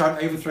 to try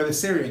and overthrow the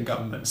Syrian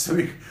government.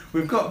 So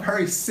we've got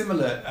very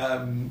similar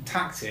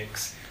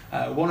tactics,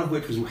 one of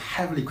which was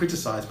heavily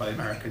criticised by the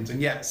Americans,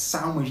 and yet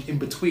sandwiched in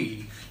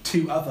between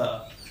two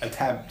other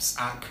attempts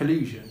at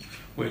collusion,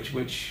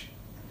 which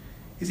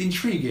is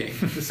intriguing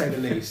to say the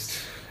least.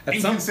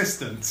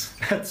 Inconsistent.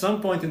 At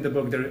some point in the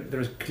book,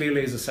 there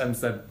clearly is a sense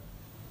that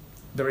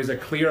there is a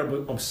clear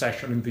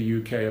obsession in the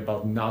UK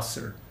about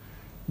Nasser,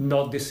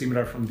 not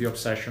dissimilar from the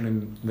obsession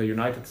in the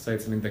United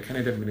States and in the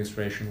Kennedy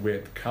administration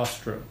with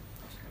Castro.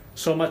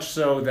 So much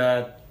so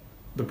that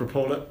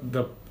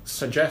the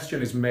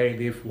suggestion is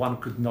made, if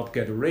one could not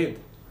get rid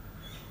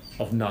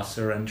of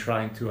Nasser and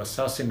trying to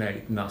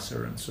assassinate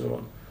Nasser and so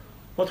on.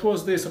 What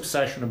was this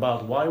obsession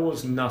about? Why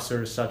was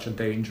Nasser such a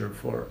danger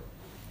for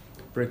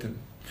Britain?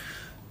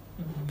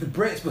 The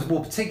Brits,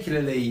 more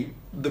particularly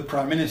the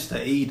Prime Minister,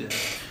 Eden,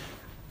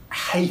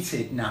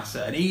 hated Nasser,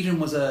 and Eden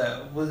was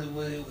an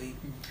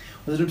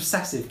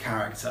obsessive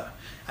character,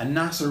 and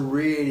Nasser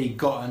really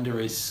got under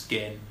his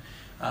skin.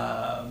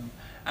 And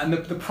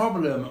the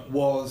problem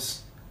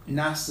was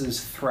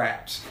Nasser's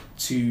threat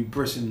to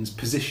Britain's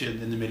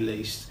position in the Middle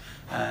East,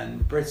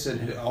 and Britain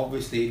had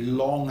obviously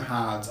long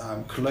had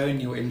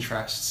colonial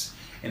interests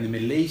in the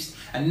Middle East,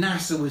 and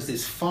Nasser was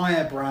this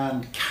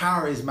firebrand,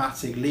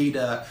 charismatic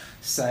leader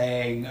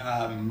saying,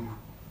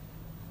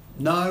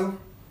 no,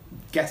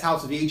 get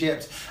out of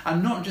Egypt,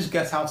 and not just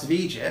get out of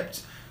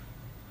Egypt,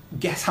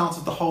 get out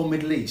of the whole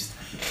Middle East.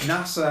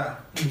 Nasser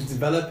was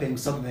developing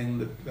something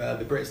that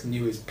the Brits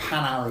knew as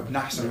Pan-Arab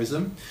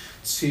Nasserism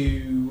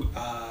to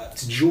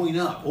join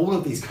up all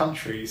of these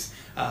countries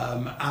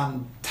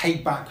and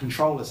take back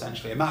control,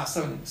 essentially. And that's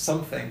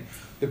something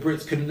the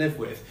Brits couldn't live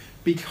with,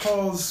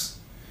 because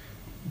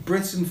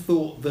Britain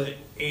thought that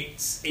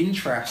its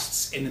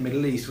interests in the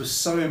Middle East were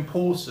so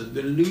important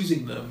that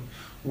losing them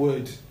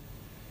would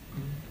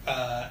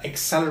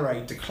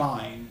accelerate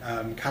decline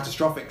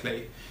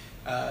catastrophically,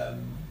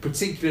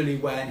 particularly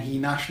when he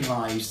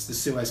nationalised the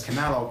Suez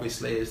Canal,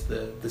 obviously, as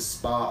the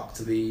spark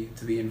to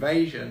the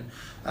invasion,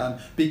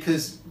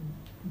 because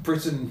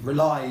Britain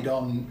relied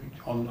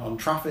on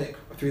traffic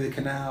through the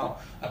canal.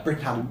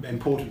 Britain had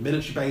important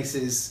military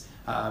bases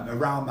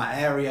around that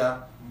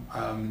area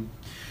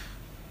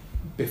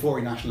before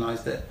he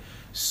nationalised it.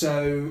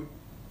 So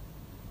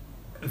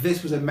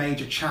this was a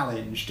major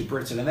challenge to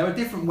Britain, and there were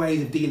different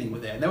ways of dealing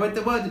with it. And there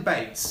were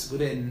debates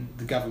within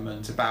the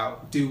government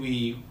about, do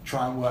we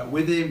try and work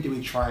with him? Do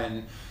we try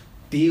and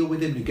deal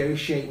with him,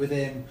 negotiate with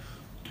him?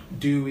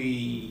 Do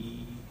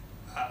we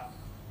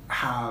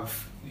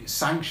have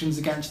sanctions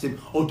against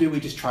him? Or do we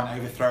just try and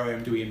overthrow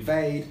him? Do we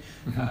invade?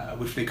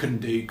 Which they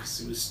couldn't do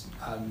because it was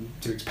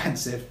too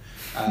expensive.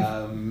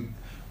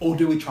 Or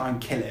do we try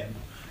and kill him?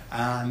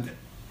 And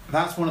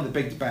that's one of the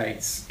big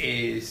debates,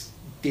 is,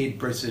 did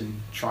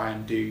Britain try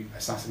and do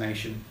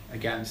assassination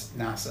against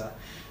Nasser?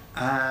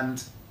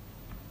 And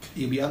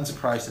you'll be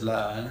unsurprised to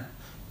learn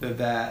that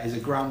there is a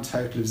grand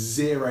total of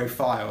 0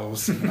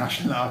 files in the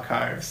National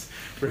Archives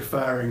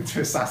referring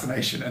to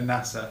assassination and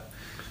Nasser.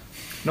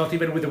 Not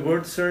even with a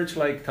word search,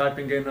 like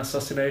typing in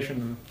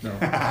assassination? No.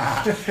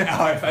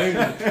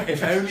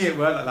 if only it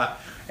weren't like that.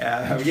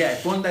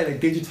 If one day they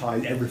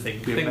digitise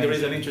everything. I think there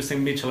is an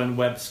interesting Mitchell and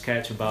Webb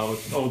sketch about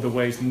all the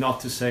ways not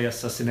to say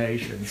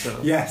assassination. So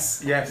Yes,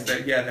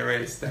 there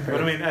is.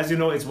 But I mean, as you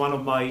know, it's one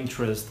of my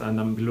interests, and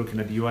I'm looking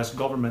at the US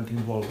government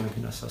involvement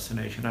in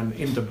assassination. And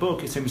in the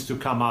book, it seems to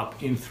come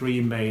up in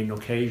 3 main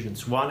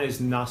occasions. One is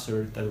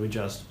Nasser, that we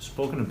just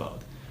spoken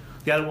about.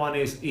 The other one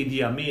is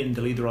Idi Amin,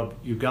 the leader of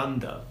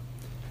Uganda.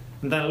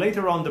 And then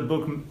later on, the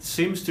book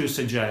seems to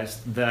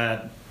suggest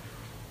that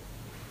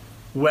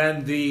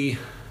when the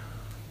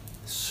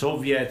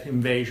Soviet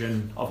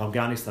invasion of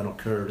Afghanistan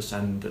occurs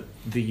and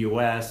the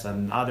US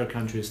and other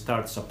countries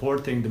start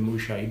supporting the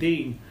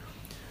Mujahideen,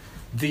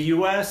 the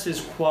US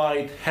is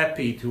quite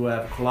happy to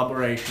have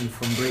collaboration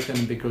from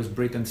Britain, because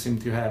Britain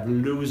seemed to have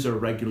looser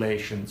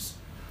regulations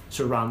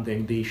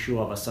surrounding the issue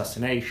of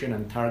assassination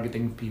and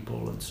targeting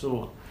people and so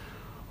on.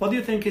 What do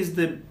you think is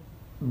the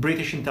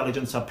British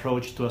intelligence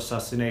approach to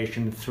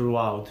assassination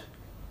throughout,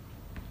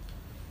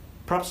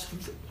 perhaps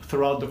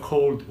throughout the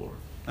Cold War?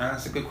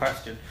 That's a good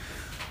question.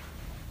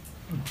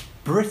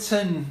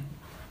 Britain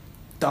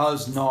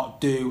does not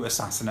do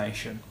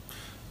assassination.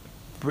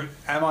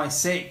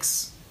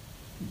 MI6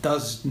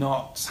 does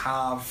not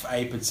have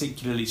a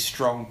particularly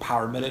strong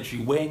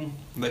paramilitary wing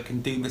that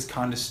can do this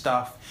kind of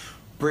stuff.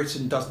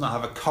 Britain does not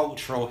have a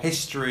cultural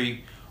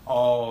history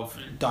of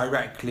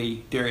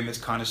directly doing this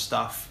kind of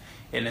stuff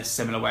in a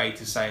similar way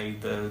to, say,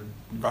 the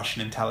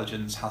Russian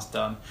intelligence has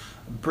done.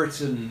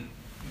 Britain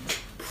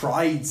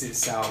prides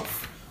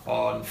itself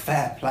on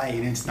fair play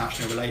in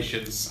international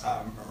relations,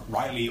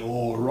 rightly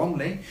or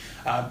wrongly,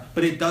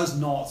 but it does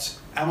not,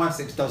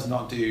 MI6 does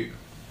not do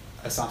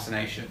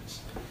assassinations.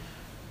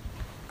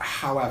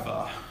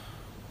 However,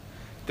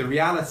 the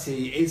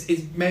reality is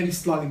maybe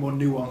slightly more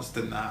nuanced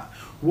than that.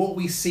 What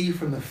we see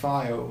from the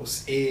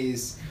files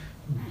is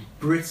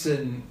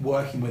Britain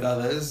working with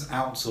others,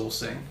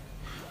 outsourcing,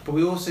 but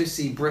we also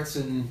see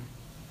Britain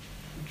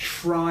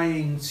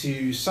trying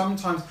to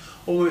sometimes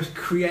almost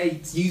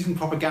create, using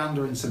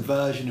propaganda and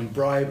subversion and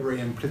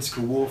bribery and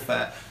political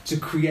warfare to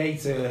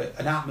create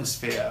an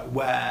atmosphere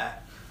where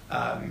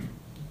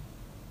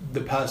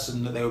the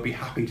person that they would be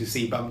happy to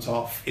see bumped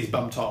off is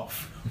bumped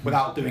off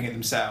without doing it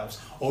themselves,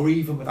 or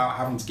even without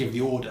having to give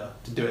the order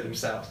to do it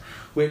themselves,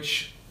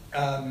 which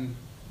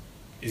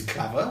is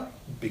clever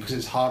because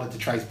it's harder to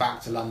trace back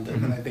to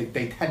London, and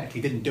they technically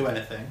didn't do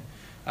anything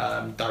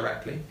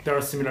directly. There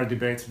are similar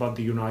debates about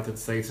the United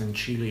States and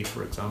Chile,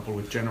 for example,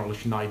 with General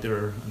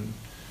Schneider. And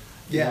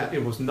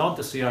it was not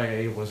the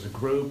CIA, it was a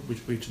group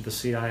which the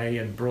CIA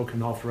had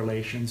broken off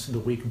relations the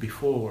week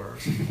before.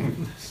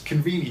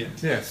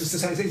 Convenient. Yes.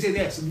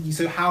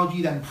 So how do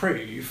you then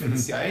prove, in the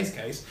CIA's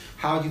case,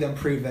 how do you then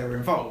prove they were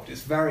involved?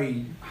 It's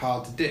very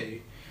hard to do.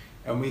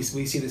 And we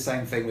see the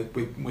same thing with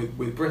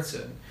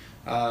Britain,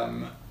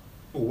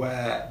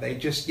 where they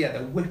just, they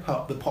whip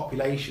up the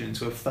population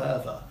to a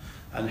fervour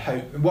and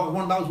hope. That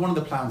was one of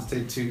the plans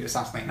to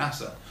assassinate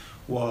Nasser,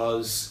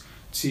 was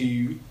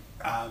to,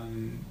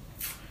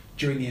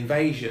 during the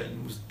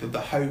invasion,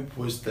 the hope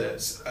was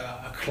that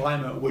a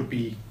climate would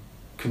be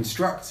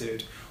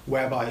constructed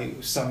whereby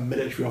some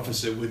military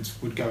officer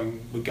would go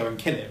and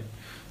kill him,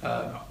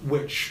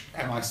 which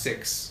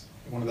MI6,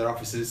 one of their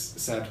officers,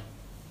 said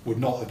would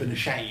not have been a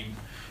shame,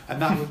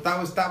 and that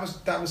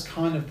was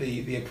kind of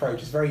the approach.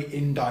 It's a very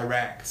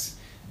indirect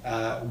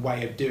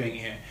way of doing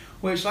it,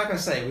 which, like I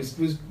say,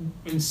 was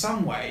in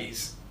some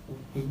ways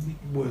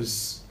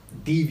was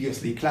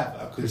deviously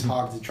clever because it's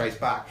harder to trace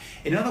back.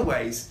 In other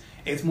ways,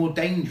 it's more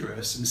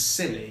dangerous and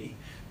silly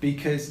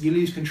because you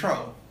lose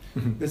control.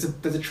 There's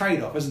a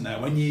trade-off, isn't there?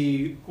 When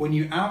you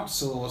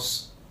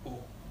outsource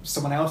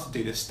someone else to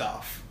do this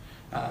stuff,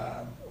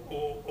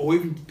 or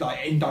even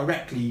like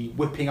indirectly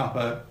whipping up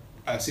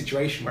a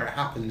situation where it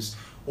happens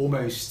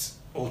almost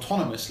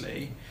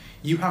autonomously,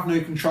 you have no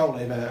control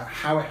over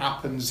how it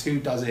happens, who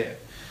does it,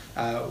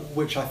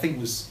 which I think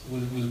was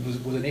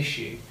an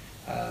issue.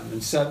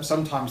 And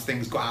sometimes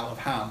things got out of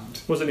hand.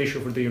 It was an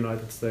issue for the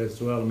United States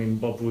as well. I mean,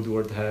 Bob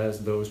Woodward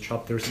has those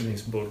chapters in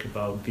his book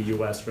about the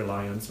US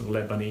reliance on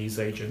Lebanese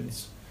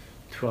agents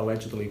to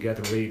allegedly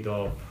get rid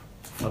of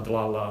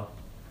Fadlallah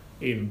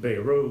in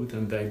Beirut,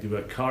 and they do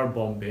a car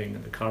bombing,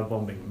 and the car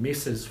bombing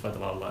misses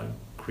Fadlallah and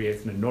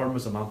creates an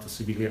enormous amount of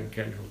civilian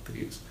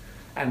casualties,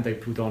 and they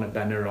put on a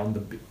banner on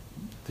the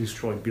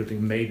destroyed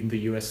building, made in the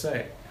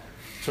USA.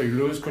 So you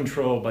lose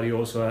control, but you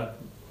also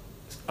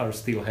are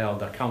still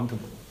held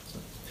accountable.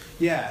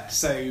 Yeah,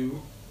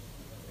 so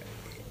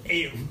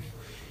it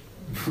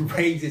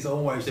raises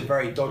almost a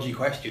very dodgy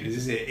question.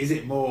 Is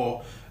it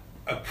more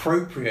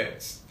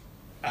appropriate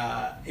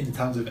in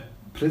terms of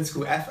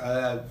political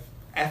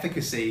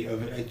efficacy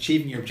of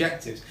achieving your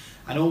objectives,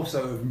 and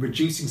also of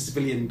reducing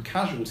civilian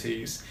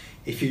casualties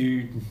if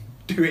you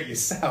do it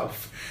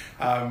yourself?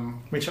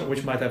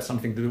 Which might have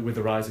something to do with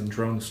the rise in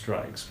drone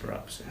strikes,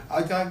 perhaps.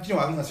 I think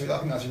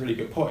that's a really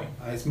good point.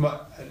 It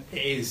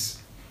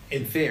is,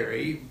 in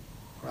theory,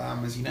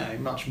 as you know,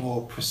 much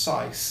more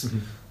precise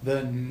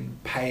than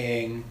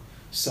paying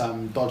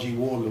some dodgy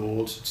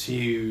warlord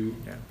to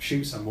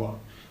shoot someone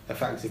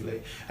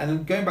effectively. And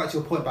then going back to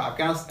your point about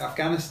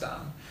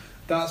Afghanistan,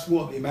 that's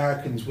what the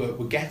Americans were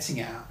getting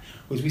at,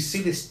 was we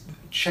see this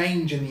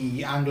change in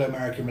the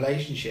Anglo-American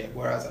relationship,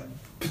 whereas,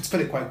 to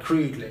put it quite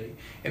crudely,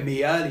 in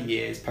the early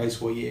years,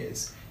 post-war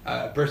years,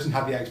 Britain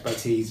had the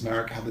expertise,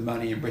 America had the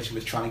money, and Britain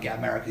was trying to get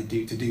America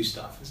to do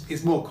stuff.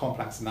 It's more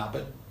complex than that,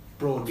 but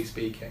broadly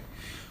speaking.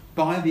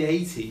 By the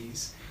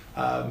 80s,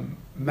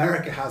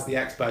 America has the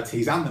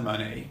expertise and the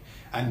money,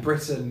 and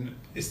Britain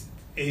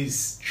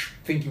is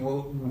thinking,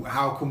 well,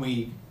 how can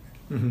we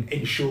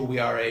ensure we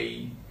are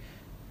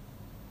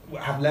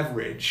have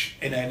leverage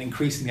in an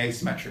increasingly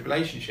asymmetric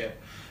relationship?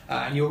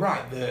 And you're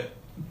right, the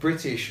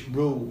British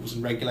rules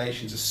and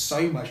regulations are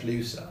so much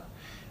looser,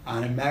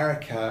 and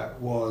America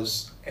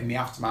was in the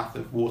aftermath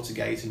of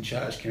Watergate and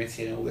Church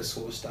Committee and all this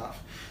sort of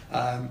stuff,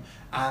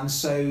 and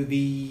so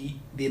the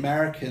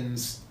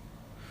Americans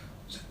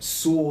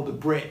saw the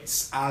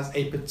Brits as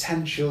a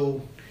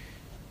potential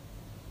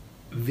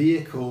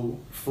vehicle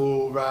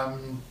for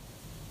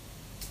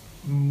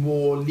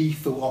more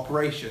lethal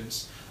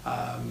operations.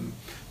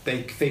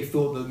 They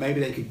thought that maybe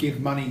they could give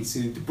money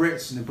to the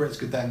Brits, and the Brits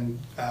could then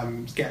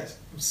get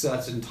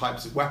certain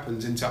types of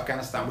weapons into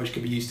Afghanistan which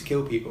could be used to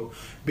kill people,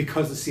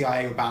 because the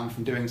CIA were banned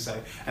from doing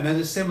so. And there's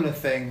a similar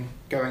thing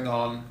going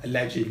on,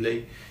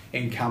 allegedly,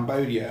 in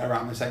Cambodia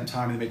around the same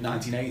time in the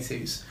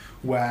mid-1980s,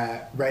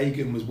 where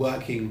Reagan was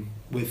working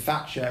with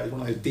Thatcher. It was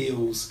one of those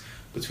deals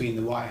between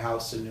the White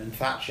House and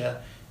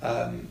Thatcher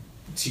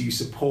to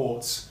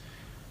support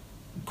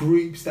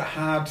groups that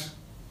had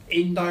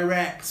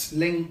indirect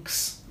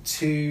links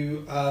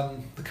to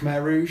the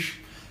Khmer Rouge,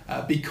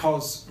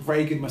 because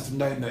Reagan must have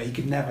known that he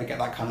could never get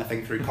that kind of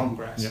thing through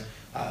Congress.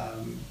 Yeah.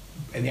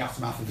 In the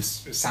aftermath of the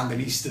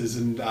Sandinistas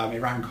and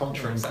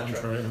Iran-Contra,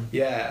 etc.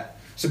 Yeah.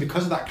 So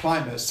because of that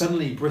climate,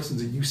 suddenly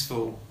Britain's a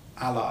useful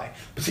ally,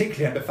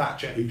 particularly under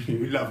Thatcher,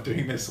 who loved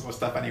doing this sort of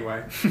stuff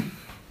anyway.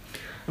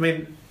 I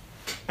mean,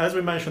 as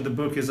we mentioned, the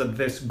book is at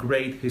this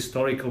great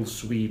historical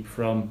sweep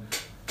from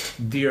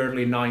the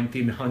early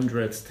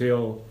 1900s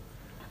till,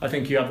 I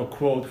think you have a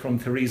quote from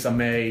Theresa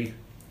May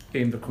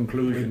in the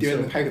conclusion. We're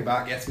doing the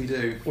paperback, yes we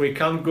do. We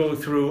can't go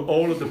through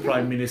all of the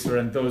Prime Minister,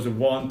 and those who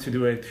want to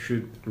do it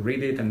should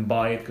read it and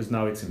buy it, because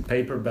now it's in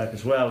paperback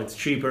as well, it's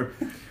cheaper.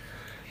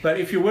 But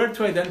if you were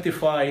to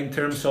identify in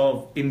terms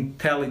of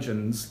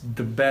intelligence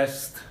the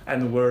best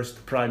and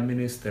worst Prime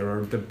Minister,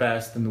 or the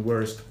best and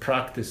worst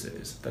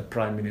practices that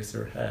Prime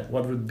Minister had,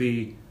 what would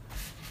be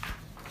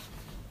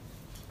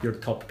your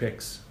top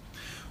picks?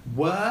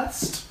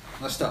 Worst?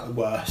 Let's start with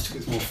worst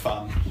because it's more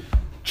fun.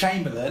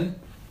 Chamberlain.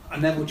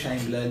 Neville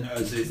Chamberlain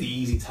is the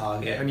easy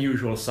target.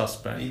 Unusual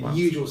suspect.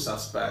 Usual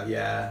suspect,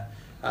 yeah.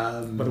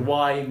 But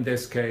why in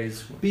this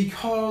case?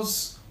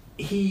 Because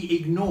he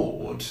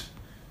ignored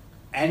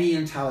any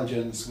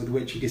intelligence with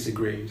which he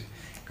disagreed.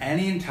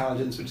 Any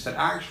intelligence which said,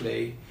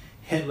 actually,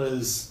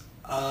 Hitler's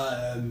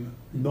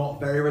not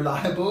very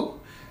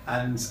reliable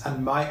and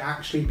might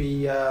actually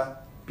be a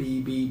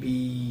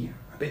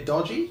bit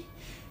dodgy.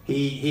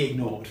 He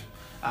ignored,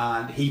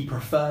 and he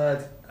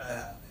preferred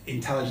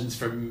intelligence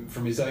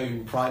from his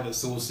own private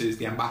sources.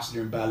 The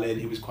ambassador in Berlin,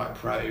 who was quite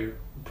pro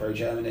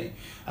Germany,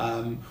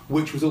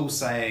 which was all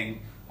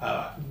saying,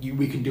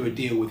 we can do a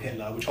deal with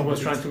Hitler. Which I was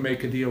trying to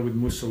make a deal with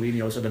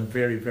Mussolini also at a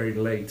very, very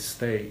late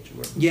stage.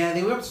 Yeah,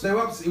 it was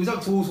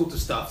up to all sorts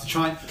of stuff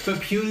but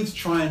purely to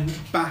try and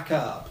back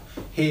up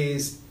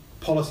his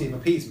policy of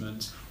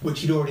appeasement,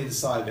 which he'd already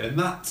decided. And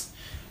that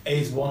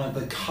is one of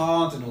the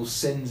cardinal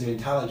sins of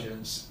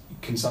intelligence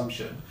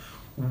consumption,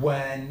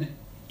 when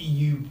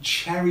you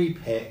cherry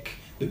pick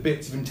the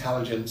bits of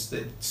intelligence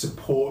that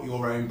support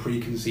your own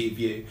preconceived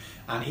view.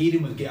 And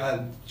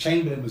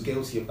Chamberlain was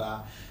guilty of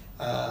that.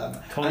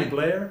 Tony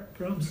Blair,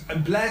 perhaps?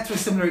 And Blair to a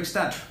similar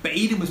extent. But I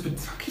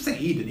keep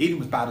saying Eden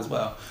was bad as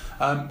well.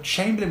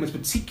 Chamberlain was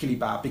particularly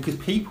bad because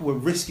people were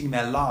risking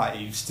their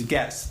lives to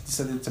get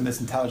some of this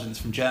intelligence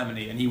from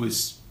Germany, and he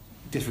was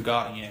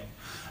disregarding it.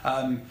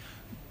 And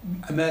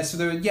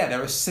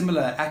there are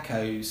similar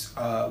echoes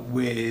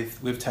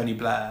with Tony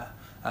Blair.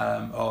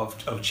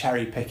 Of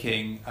cherry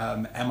picking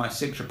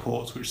MI6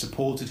 reports which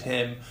supported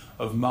him,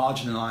 of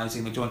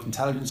marginalising the Joint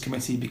Intelligence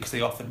Committee because they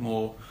offered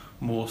more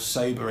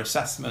sober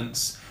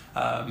assessments,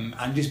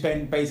 and just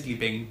basically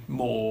being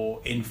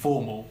more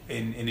informal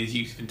in his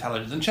use of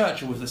intelligence. And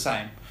Churchill was the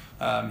same.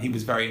 He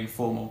was very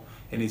informal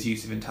in his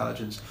use of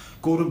intelligence.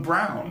 Gordon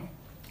Brown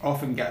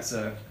often gets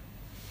a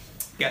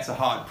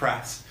hard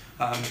press,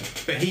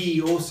 but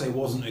he also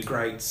wasn't a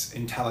great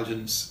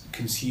intelligence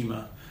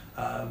consumer.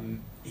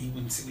 He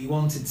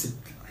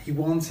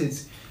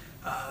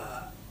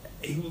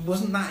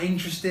wasn't that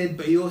interested,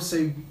 but he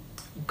also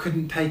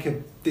couldn't take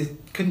a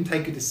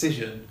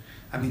decision.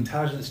 And the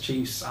intelligence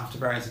chiefs, after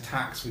various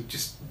attacks, were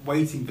just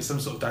waiting for some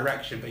sort of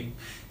direction. But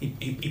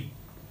he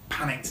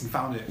panicked and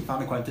found it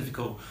quite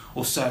difficult,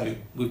 or so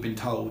we've been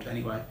told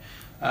anyway.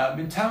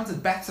 In terms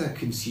of better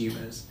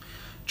consumers,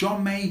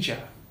 John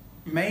Major.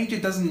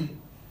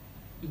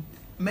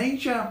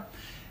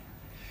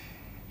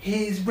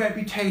 His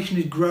reputation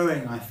is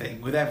growing, I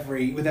think, with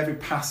every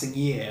passing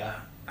year,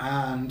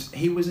 and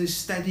he was a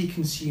steady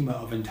consumer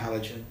of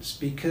intelligence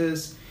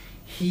because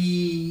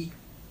he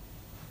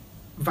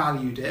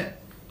valued it,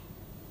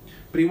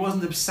 but he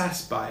wasn't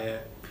obsessed by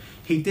it.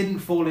 He didn't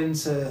fall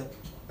into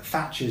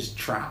Thatcher's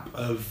trap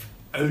of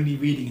only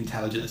reading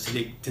intelligence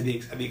at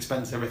the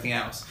expense of everything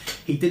else.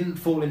 He didn't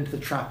fall into the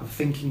trap of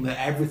thinking that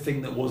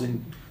everything that was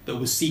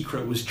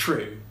secret was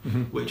true,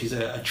 which is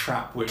a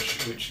trap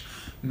which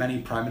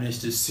many prime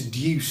ministers,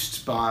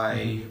 seduced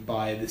by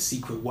the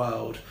secret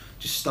world,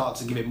 just start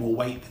to give it more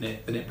weight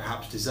than it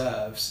perhaps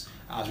deserves,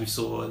 as we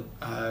saw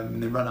in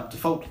the run up to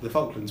the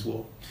Falklands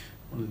War,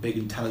 one of the big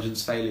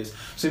intelligence failures.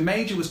 So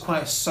Major was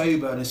quite a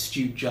sober and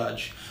astute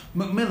judge.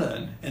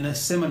 Macmillan, in a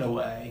similar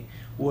way,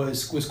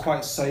 was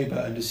quite sober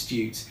and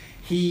astute.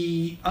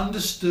 He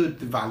understood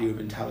the value of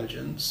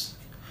intelligence,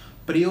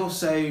 but he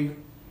also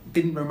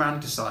didn't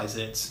romanticize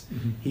it.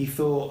 Mm-hmm. He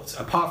thought,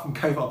 apart from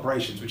covert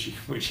operations,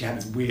 which he had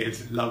this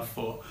weird love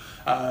for,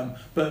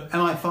 but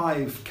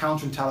MI5,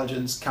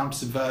 counterintelligence,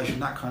 counter-subversion,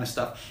 that kind of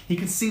stuff, he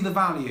could see the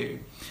value,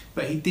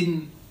 but he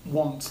didn't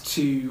want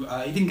to,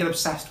 he didn't get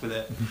obsessed with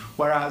it. Mm-hmm.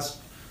 Whereas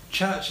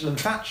Churchill and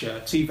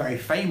Thatcher, two very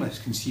famous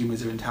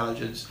consumers of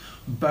intelligence,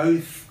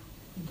 both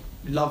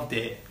loved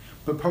it,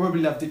 but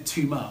probably loved it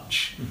too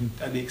much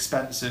at the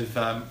expense of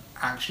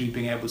actually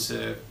being able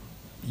to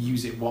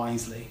use it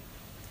wisely.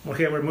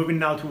 Okay, we're moving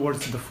now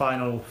towards the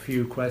final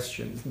few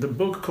questions. The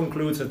book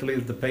concludes, at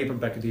least the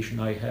paperback edition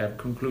I have,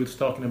 concludes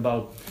talking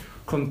about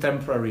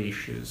contemporary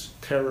issues: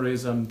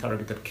 terrorism,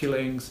 targeted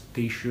killings,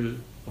 the issue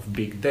of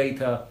big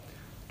data,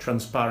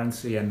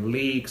 transparency and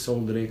leaks,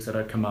 all the leaks that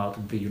have come out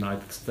of the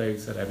United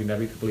States that have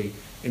inevitably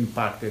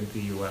impacted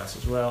the US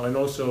as well, and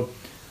also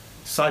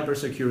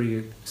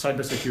cybersecurity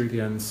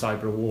and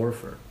cyber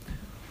warfare.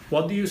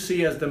 What do you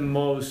see as the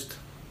most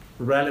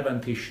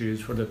relevant issues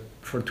for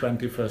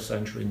 21st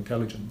century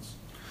intelligence?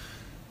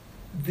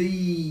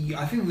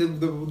 I think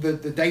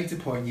the data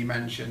point you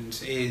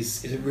mentioned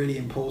is a really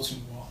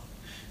important one,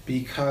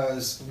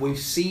 because we've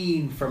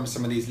seen from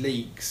some of these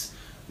leaks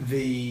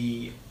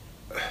the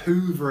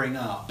hoovering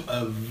up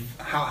of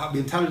how the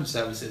intelligence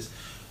services,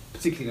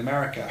 particularly in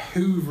America,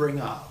 hoovering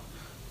up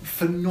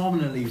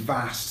phenomenally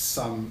vast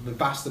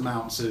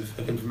amounts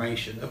of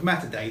information, of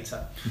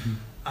metadata.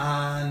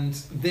 And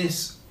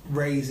this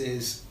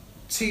raises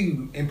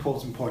two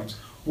important points.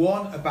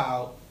 One,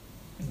 about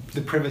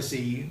the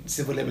privacy,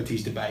 civil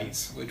liberties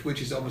debates,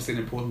 which is obviously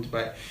an important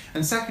debate.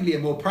 And secondly, a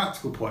more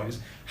practical point is,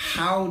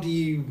 how do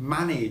you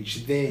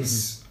manage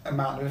this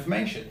amount of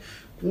information?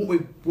 What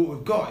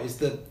we've got is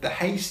the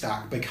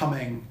haystack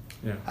becoming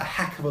a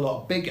heck of a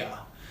lot bigger.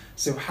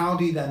 So how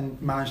do you then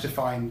manage to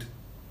find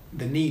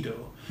the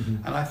needle?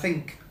 And I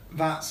think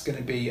that's going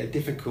to be a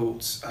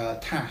difficult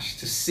task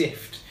to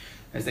sift,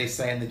 as they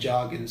say in the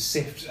jargon,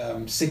 sift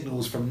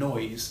signals from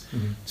noise,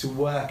 to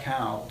work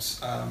out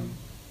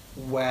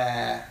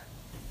where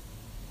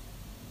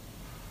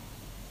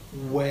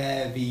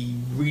the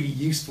really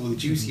useful, the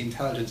juicy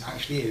intelligence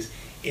actually is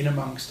in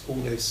amongst all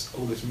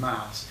this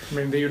mass. I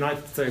mean, the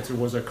United States, it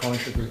was a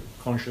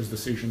conscious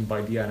decision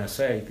by the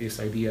NSA, this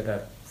idea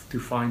that to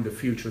find the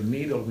future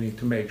needle, we need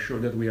to make sure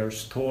that we are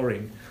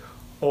storing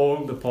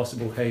all the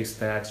possible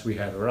haystacks we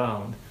have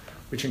around,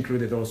 which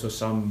included also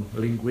some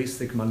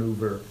linguistic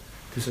maneuver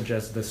to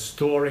suggest that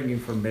storing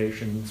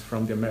information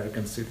from the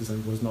American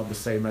citizen was not the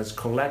same as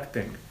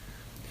collecting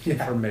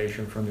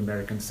information from the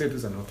American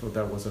citizen, although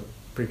that was a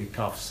pretty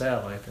tough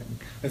sell, I think.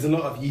 There's a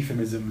lot of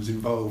euphemisms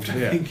involved,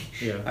 I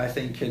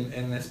think,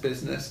 in this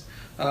business.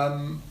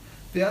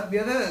 The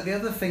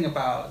other thing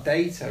about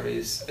data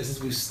is,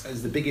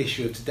 as the big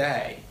issue of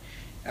today,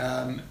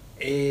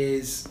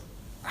 is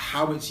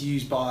how it's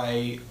used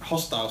by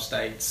hostile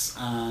states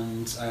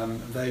and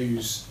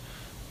those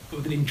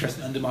with an interest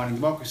in undermining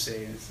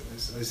democracy,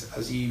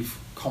 as you've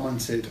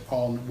commented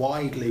on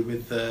widely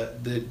with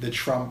the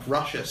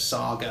Trump-Russia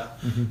saga.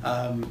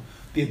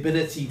 The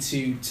ability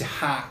to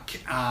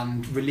hack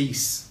and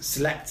release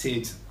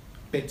selected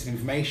bits of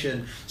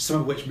information,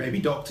 some of which may be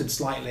doctored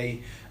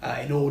slightly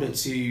in order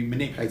to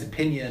manipulate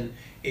opinion,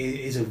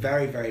 is a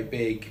very, very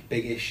big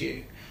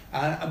issue.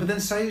 But then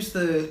so is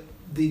the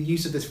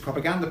use of this for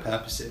propaganda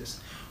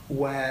purposes,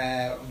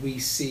 where we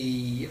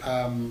see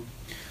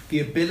the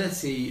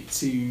ability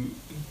to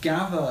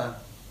gather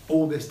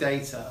all this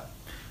data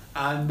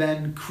and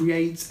then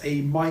create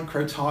a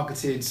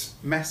micro-targeted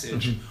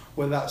message,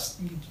 whether that's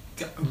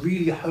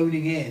really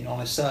honing in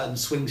on a certain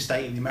swing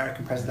state in the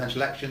American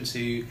presidential election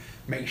to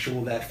make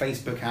sure their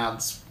Facebook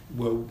ads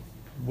were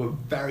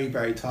very,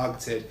 very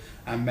targeted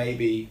and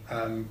maybe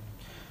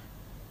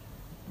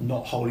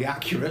not wholly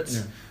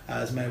accurate,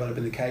 as may well have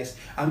been the case.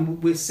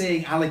 And we're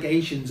seeing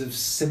allegations of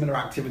similar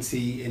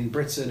activity in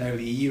Britain over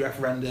the EU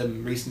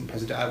referendum, recent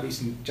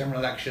general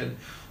election,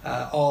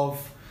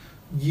 of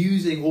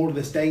using all of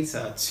this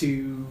data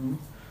to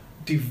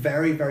do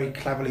very, very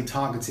cleverly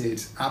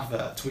targeted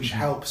adverts which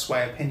help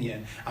sway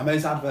opinion. And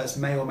those adverts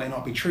may or may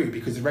not be true,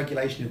 because the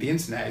regulation of the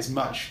internet is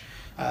much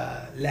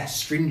less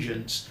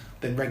stringent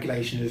than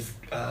regulation of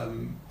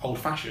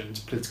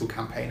old-fashioned political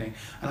campaigning.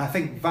 And I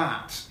think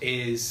that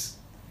is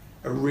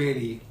a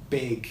really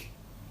big,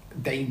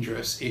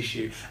 dangerous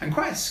issue, and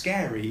quite a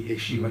scary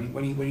issue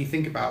when you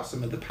think about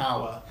some of the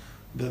power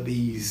that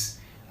these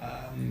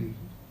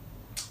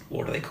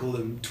what do they call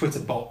them,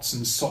 Twitter bots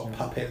and sock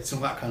puppets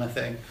and all that kind of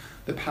thing,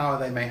 the power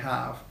they may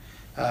have.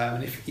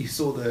 And if you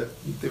saw the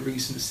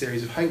recent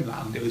series of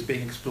Homeland, it was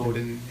being explored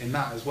in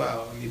that as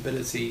well, and the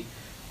ability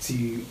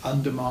to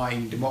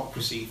undermine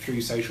democracy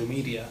through social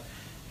media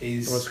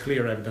is... There was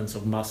clear evidence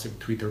of massive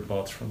Twitter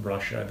bots from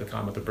Russia at the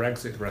time of the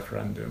Brexit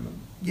referendum.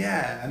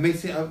 Yeah, and they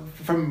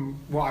from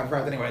what I've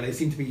read anyway, they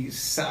seem to be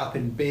set up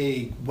in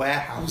big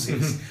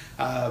warehouses,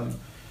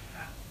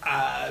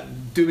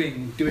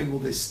 doing all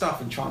this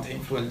stuff and trying to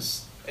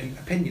influence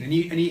opinion. And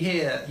you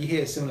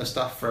hear similar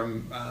stuff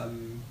from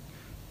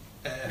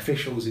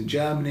officials in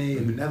Germany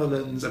and the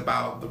Netherlands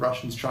about the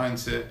Russians trying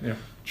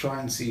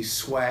to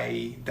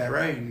sway their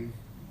own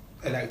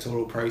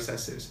electoral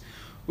processes,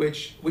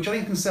 which I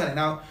think is concerning.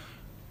 Now,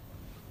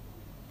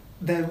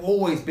 there have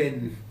always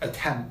been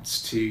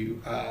attempts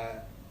to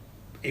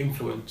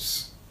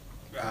influence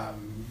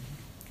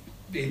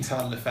the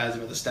internal affairs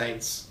of other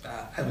states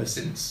ever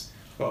since,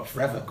 well,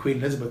 forever. Queen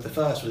Elizabeth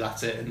I was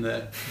at it in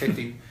the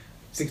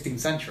 16th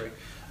century.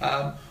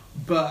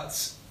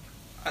 But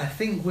I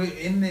think we're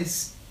in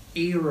this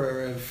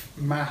era of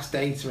mass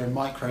data and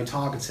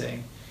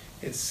micro-targeting.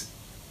 It's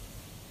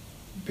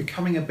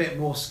becoming a bit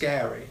more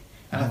scary.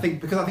 And I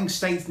think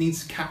states need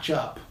to catch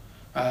up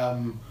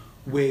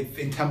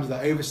in terms of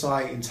their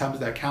oversight, in terms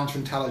of their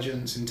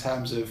counterintelligence, in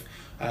terms of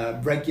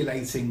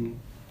regulating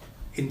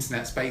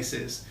internet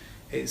spaces.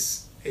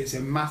 It's a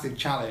massive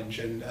challenge,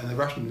 and the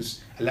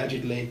Russians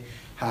allegedly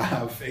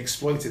have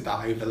exploited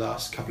that over the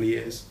last couple of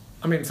years.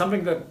 I mean,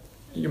 something that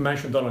you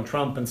mentioned Donald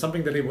Trump, and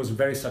something that he was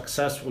very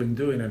successful in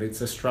doing, and it's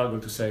a struggle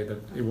to say that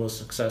he was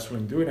successful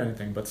in doing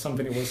anything, but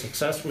something he was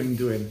successful in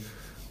doing,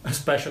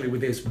 especially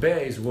with his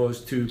base,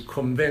 was to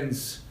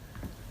convince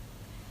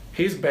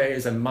his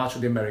base and much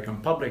of the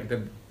American public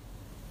that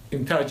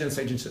intelligence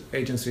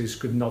agencies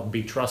could not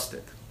be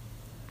trusted.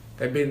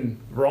 They've been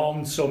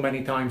wronged so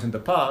many times in the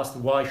past.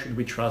 Why should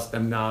we trust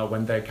them now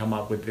when they come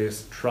up with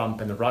this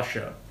Trump and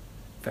Russia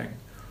thing?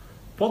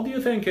 What do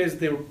you think is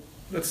the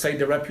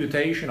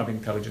reputation of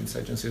intelligence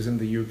agencies in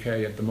the UK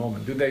at the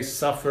moment? Do they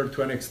suffer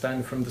to an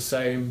extent from the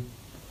same,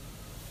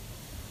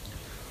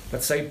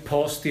 let's say,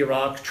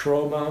 post-Iraq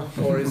trauma,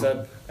 or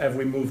have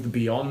we moved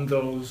beyond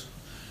those?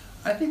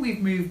 I think we've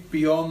moved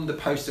beyond the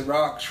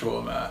post-Iraq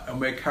trauma, and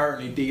we're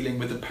currently dealing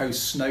with the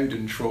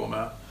post-Snowden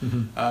trauma.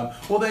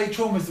 Although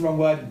trauma is the wrong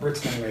word in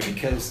Britain anyway,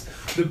 because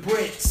the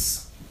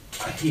Brits,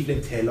 you've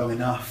lived here long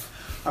enough,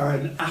 are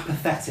an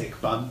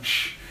apathetic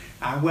bunch.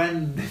 And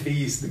when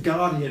The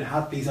Guardian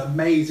had these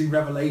amazing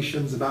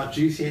revelations about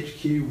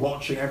GCHQ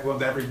watching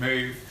everyone's every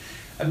move,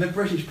 and the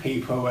British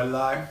people were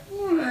like,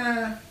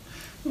 yeah.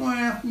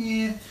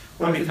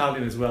 I'm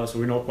Italian as well, so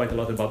we know quite a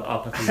lot about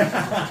apathy.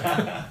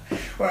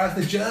 Whereas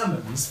the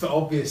Germans, for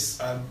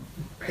obvious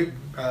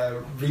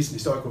recent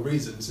historical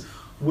reasons,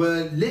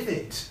 were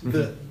livid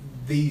that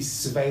these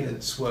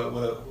surveillance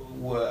were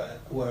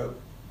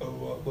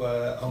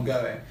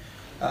ongoing.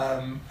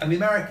 And the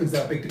Americans,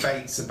 there were big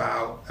debates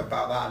about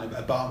that, and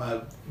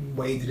Obama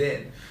waded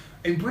in.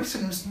 In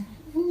Britain, it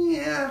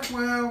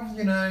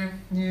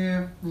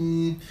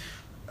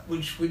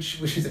was,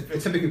 which is a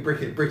typical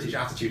British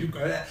attitude,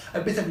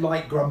 a bit of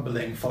light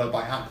grumbling followed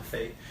by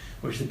apathy,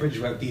 which is the British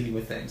way of dealing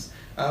with things.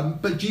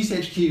 But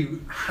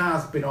GCHQ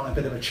has been on a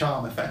bit of a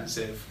charm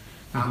offensive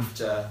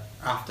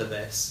after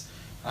this.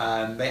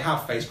 They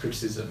have faced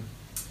criticism,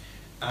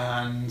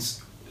 and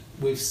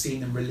we've seen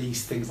them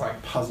release things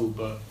like puzzle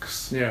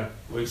books. Yeah.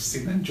 We've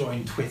seen them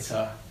join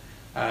Twitter.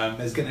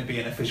 There's going to be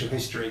an official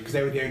history, because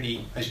they were the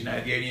only, as you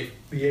know, the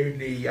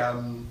only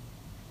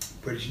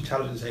British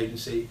intelligence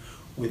agency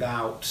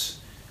without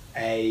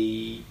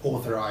a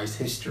authorised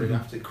history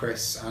after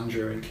Chris,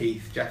 Andrew and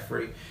Keith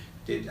Jeffrey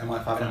did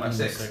MI5 and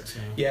MI6.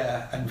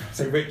 Yeah, and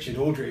so Richard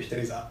Aldrich did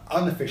his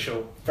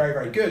unofficial, very,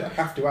 very good, I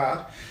have to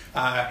add,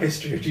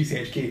 history of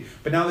GCHQ.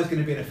 But now there's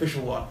going to be an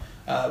official one,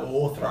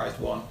 or authorised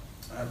one,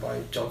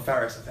 by John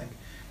Ferris, I think.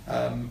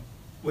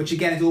 Which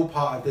again is all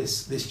part of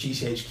this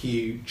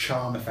GCHQ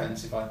charm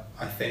offensive,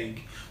 I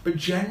think. But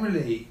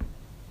generally,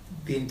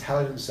 the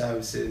intelligence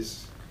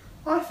services,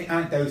 I think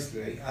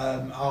anecdotally,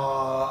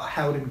 are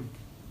held in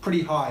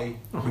pretty high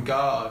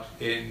regard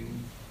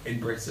in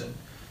Britain.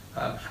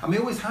 And they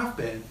always have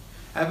been,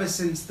 ever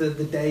since the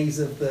days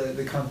of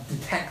the kind of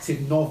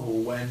detective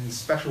novel, when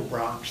Special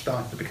Branch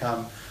started to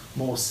become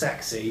more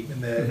sexy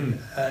in the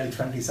early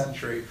 20th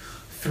century,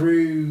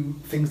 through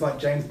things like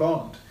James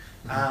Bond.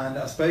 And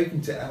I've spoken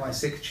to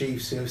MI6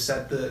 chiefs who have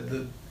said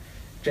that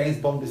James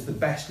Bond is the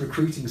best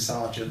recruiting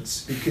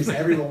sergeant because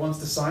everyone wants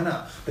to sign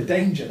up. The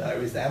danger, though,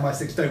 is that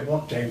MI6 don't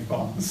want James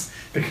Bonds,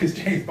 because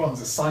James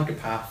Bond's a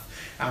psychopath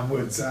and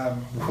would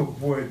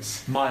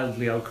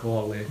mildly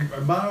alcoholic,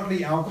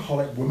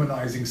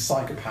 womanizing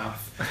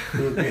psychopath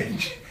who would be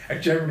a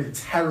generally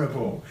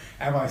terrible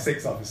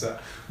MI6 officer.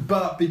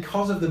 But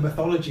because of the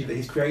mythology that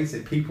he's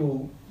created,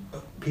 people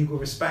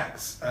respect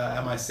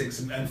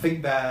MI6 and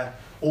think they're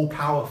all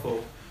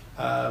powerful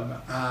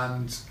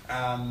and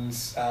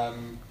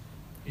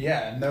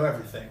know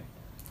everything.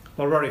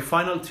 Well, Rory,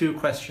 final two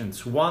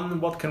questions. One,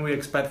 what can we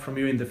expect from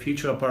you in the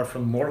future apart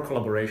from more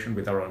collaboration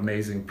with our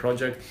amazing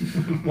project?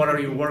 What are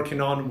you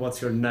working on?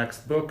 What's your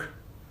next book?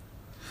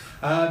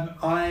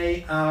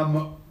 I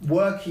am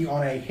working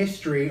on a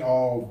history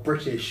of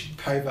British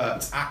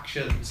covert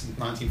action since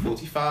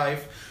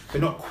 1945, so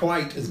not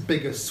quite as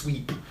big a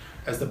sweep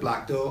as the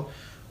Black Door,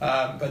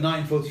 but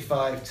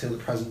 1945 till the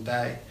present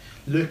day,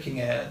 looking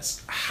at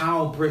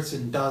how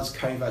Britain does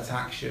covert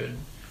action,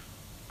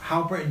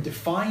 how Britain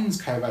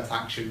defines covert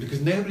action, because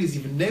nobody's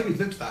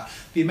looked at that.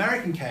 The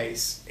American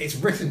case, it's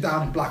written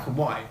down in black and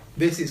white.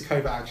 This is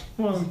covert action.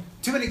 Well,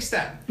 to an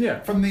extent.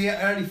 Yeah. From the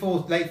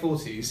late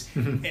 40s,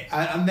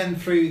 and then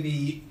through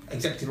the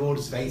executive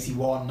orders of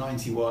 81,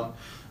 91,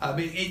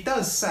 it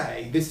does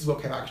say this is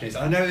what covert action is.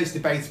 I know it's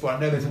debatable. I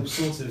know there's all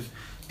sorts of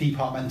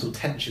departmental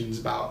tensions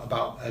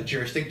about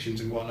jurisdictions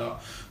and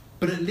whatnot,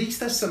 but at least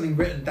there's something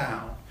written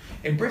down.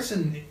 In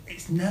Britain,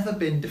 it's never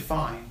been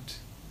defined,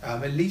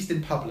 at least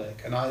in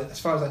public, and as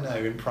far as I know,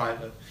 in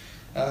private.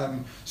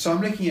 So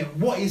I'm looking at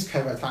what is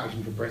covert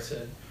action for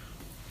Britain.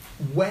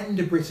 When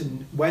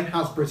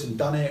has Britain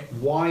done it?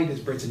 Why does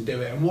Britain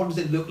do it? And what does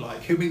it look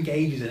like? Who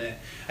engages in it?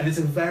 And it's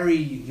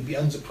you'd be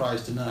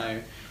unsurprised to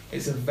know,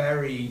 it's a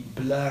very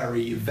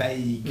blurry,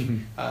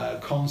 vague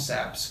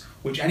concept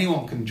which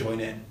anyone can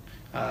join in.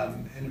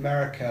 In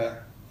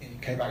America,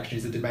 covert action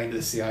is the domain of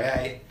the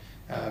CIA.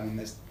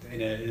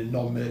 In a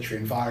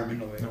non-military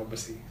environment, or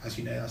obviously, as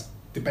you know, that's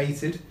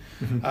debated.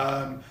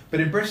 But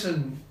in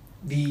Britain,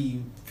 the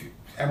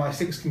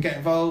MI6 can get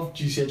involved,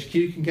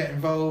 GCHQ can get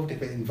involved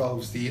if it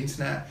involves the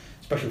internet.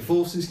 Special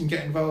forces can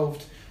get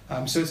involved.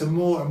 So it's a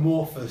more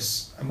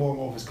amorphous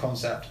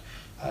concept,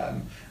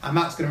 and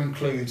that's going to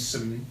include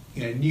some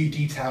new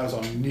details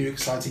on new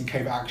exciting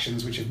covert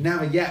actions which have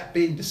never yet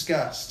been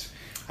discussed,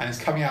 and it's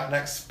coming out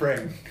next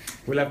spring.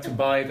 We'll have to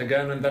buy it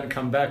again and then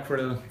come back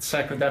for the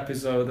second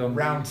episode on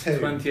round 2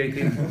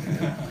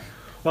 2018.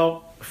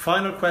 Well,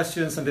 final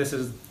questions, and this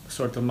is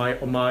sort of my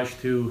homage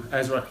to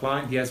Ezra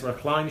Klein, the Ezra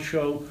Klein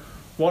Show.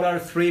 What are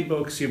 3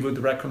 books you would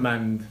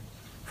recommend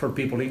for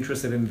people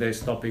interested in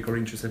this topic or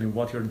interested in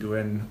what you're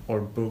doing,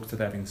 or books that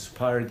have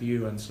inspired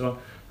you and so on?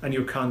 And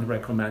you can't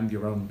recommend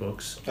your own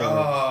books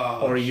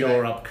or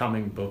your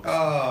upcoming books.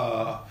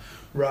 Oh,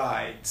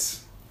 right.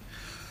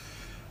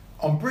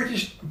 On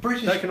British.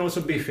 That can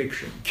also be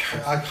fiction.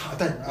 I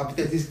don't.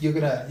 You're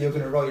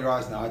gonna roll your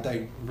eyes now. I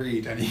don't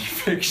read any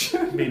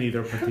fiction. Me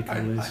neither,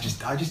 particularly.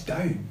 I just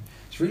don't.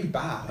 It's really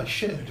bad. I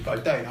should,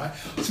 but I don't.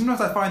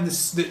 Sometimes I find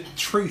that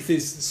truth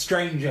is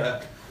stranger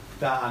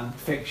than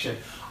fiction.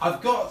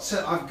 I've got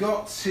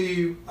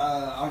to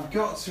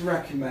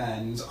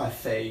recommend, I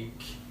think,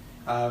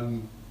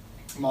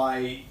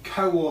 my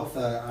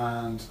co-author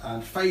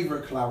and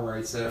favourite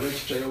collaborator,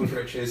 Richard J.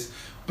 Aldrich's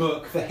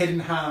book, The Hidden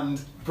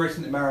Hand: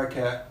 Britain,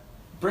 America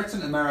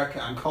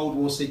and Cold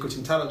War Secret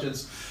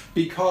Intelligence,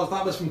 because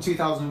that was from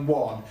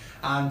 2001,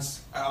 and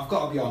I've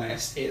got to be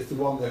honest, it's the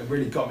one that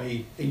really got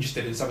me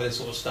interested in some of this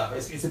sort of stuff.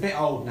 It's a bit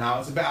old now,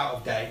 it's a bit out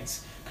of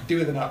date, could do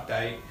with an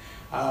update,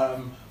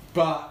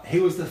 but he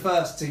was the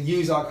first to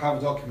use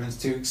archival documents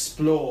to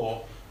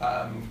explore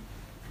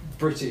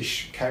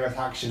British covert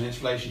action and its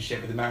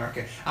relationship with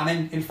America,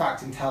 and in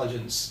fact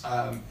intelligence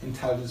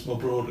more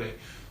broadly.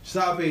 So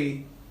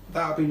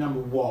that would be number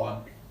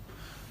 1.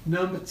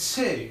 Number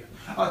 2,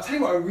 I'll tell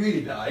you what I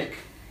really like.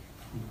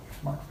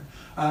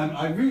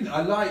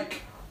 I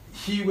like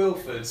Hugh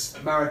Wilford's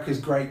America's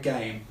Great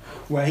Game,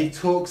 where he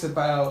talks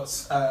about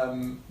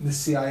the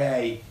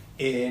CIA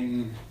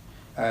in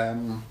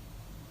the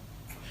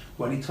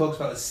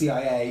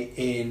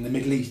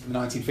Middle East in the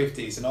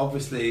 1950s, and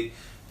obviously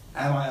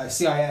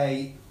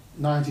CIA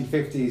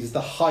 1950s is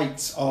the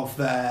height of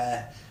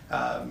their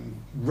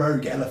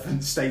rogue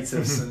elephant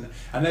status,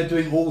 and they're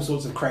doing all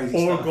sorts of crazy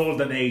stuff. Or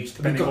golden age,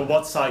 depending on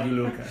what side you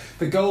look at.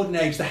 The golden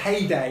age, the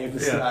heyday of the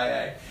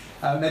CIA.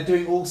 They're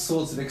doing all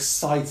sorts of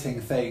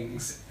exciting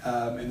things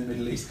in the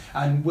Middle East.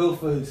 And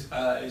Wilford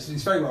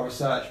is very well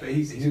researched, but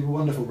he's a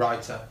wonderful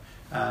writer,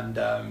 and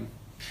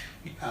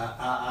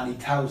he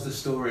tells the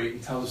story. He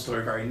tells the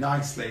story very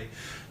nicely.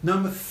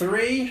 Number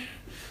 3,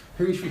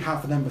 who should we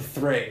have for number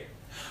 3?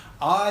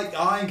 I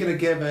wasn't going to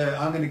give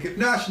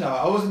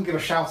a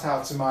shout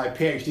out to my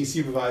PhD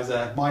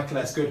supervisor, Michael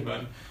S.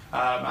 Goodman,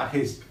 at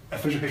his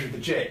official history of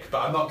the JIC, but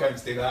I'm not going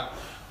to do that.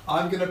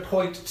 I'm going to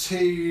point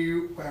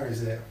to, where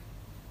is it?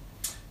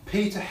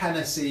 Peter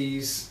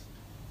Hennessy's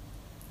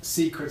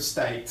Secret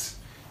State,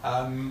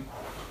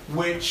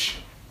 which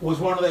was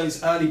one of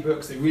those early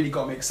books that really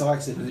got me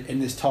excited in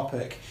this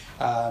topic,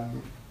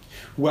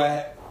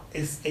 where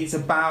it's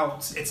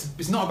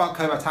not about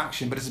covert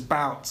action, but it's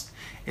about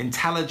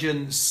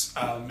intelligence,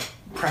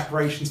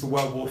 preparations for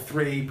World War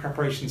III,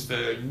 preparations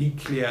for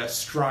nuclear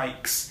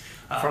strikes.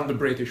 From the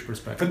British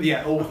perspective.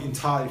 All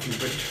entirely from the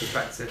British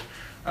perspective.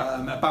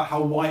 About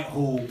how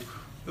Whitehall,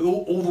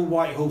 all the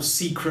Whitehall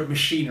secret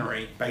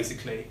machinery,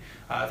 basically,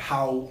 of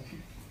how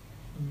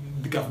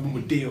the government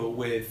would deal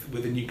with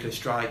a nuclear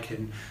strike,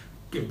 and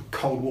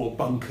Cold War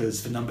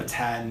bunkers for Number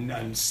 10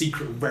 and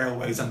secret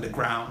railways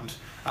underground.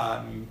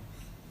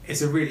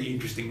 It's a really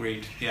interesting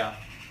read, yeah.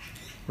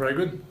 Very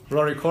good.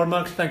 Rory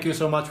Cormack, thank you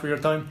so much for your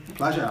time.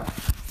 Pleasure.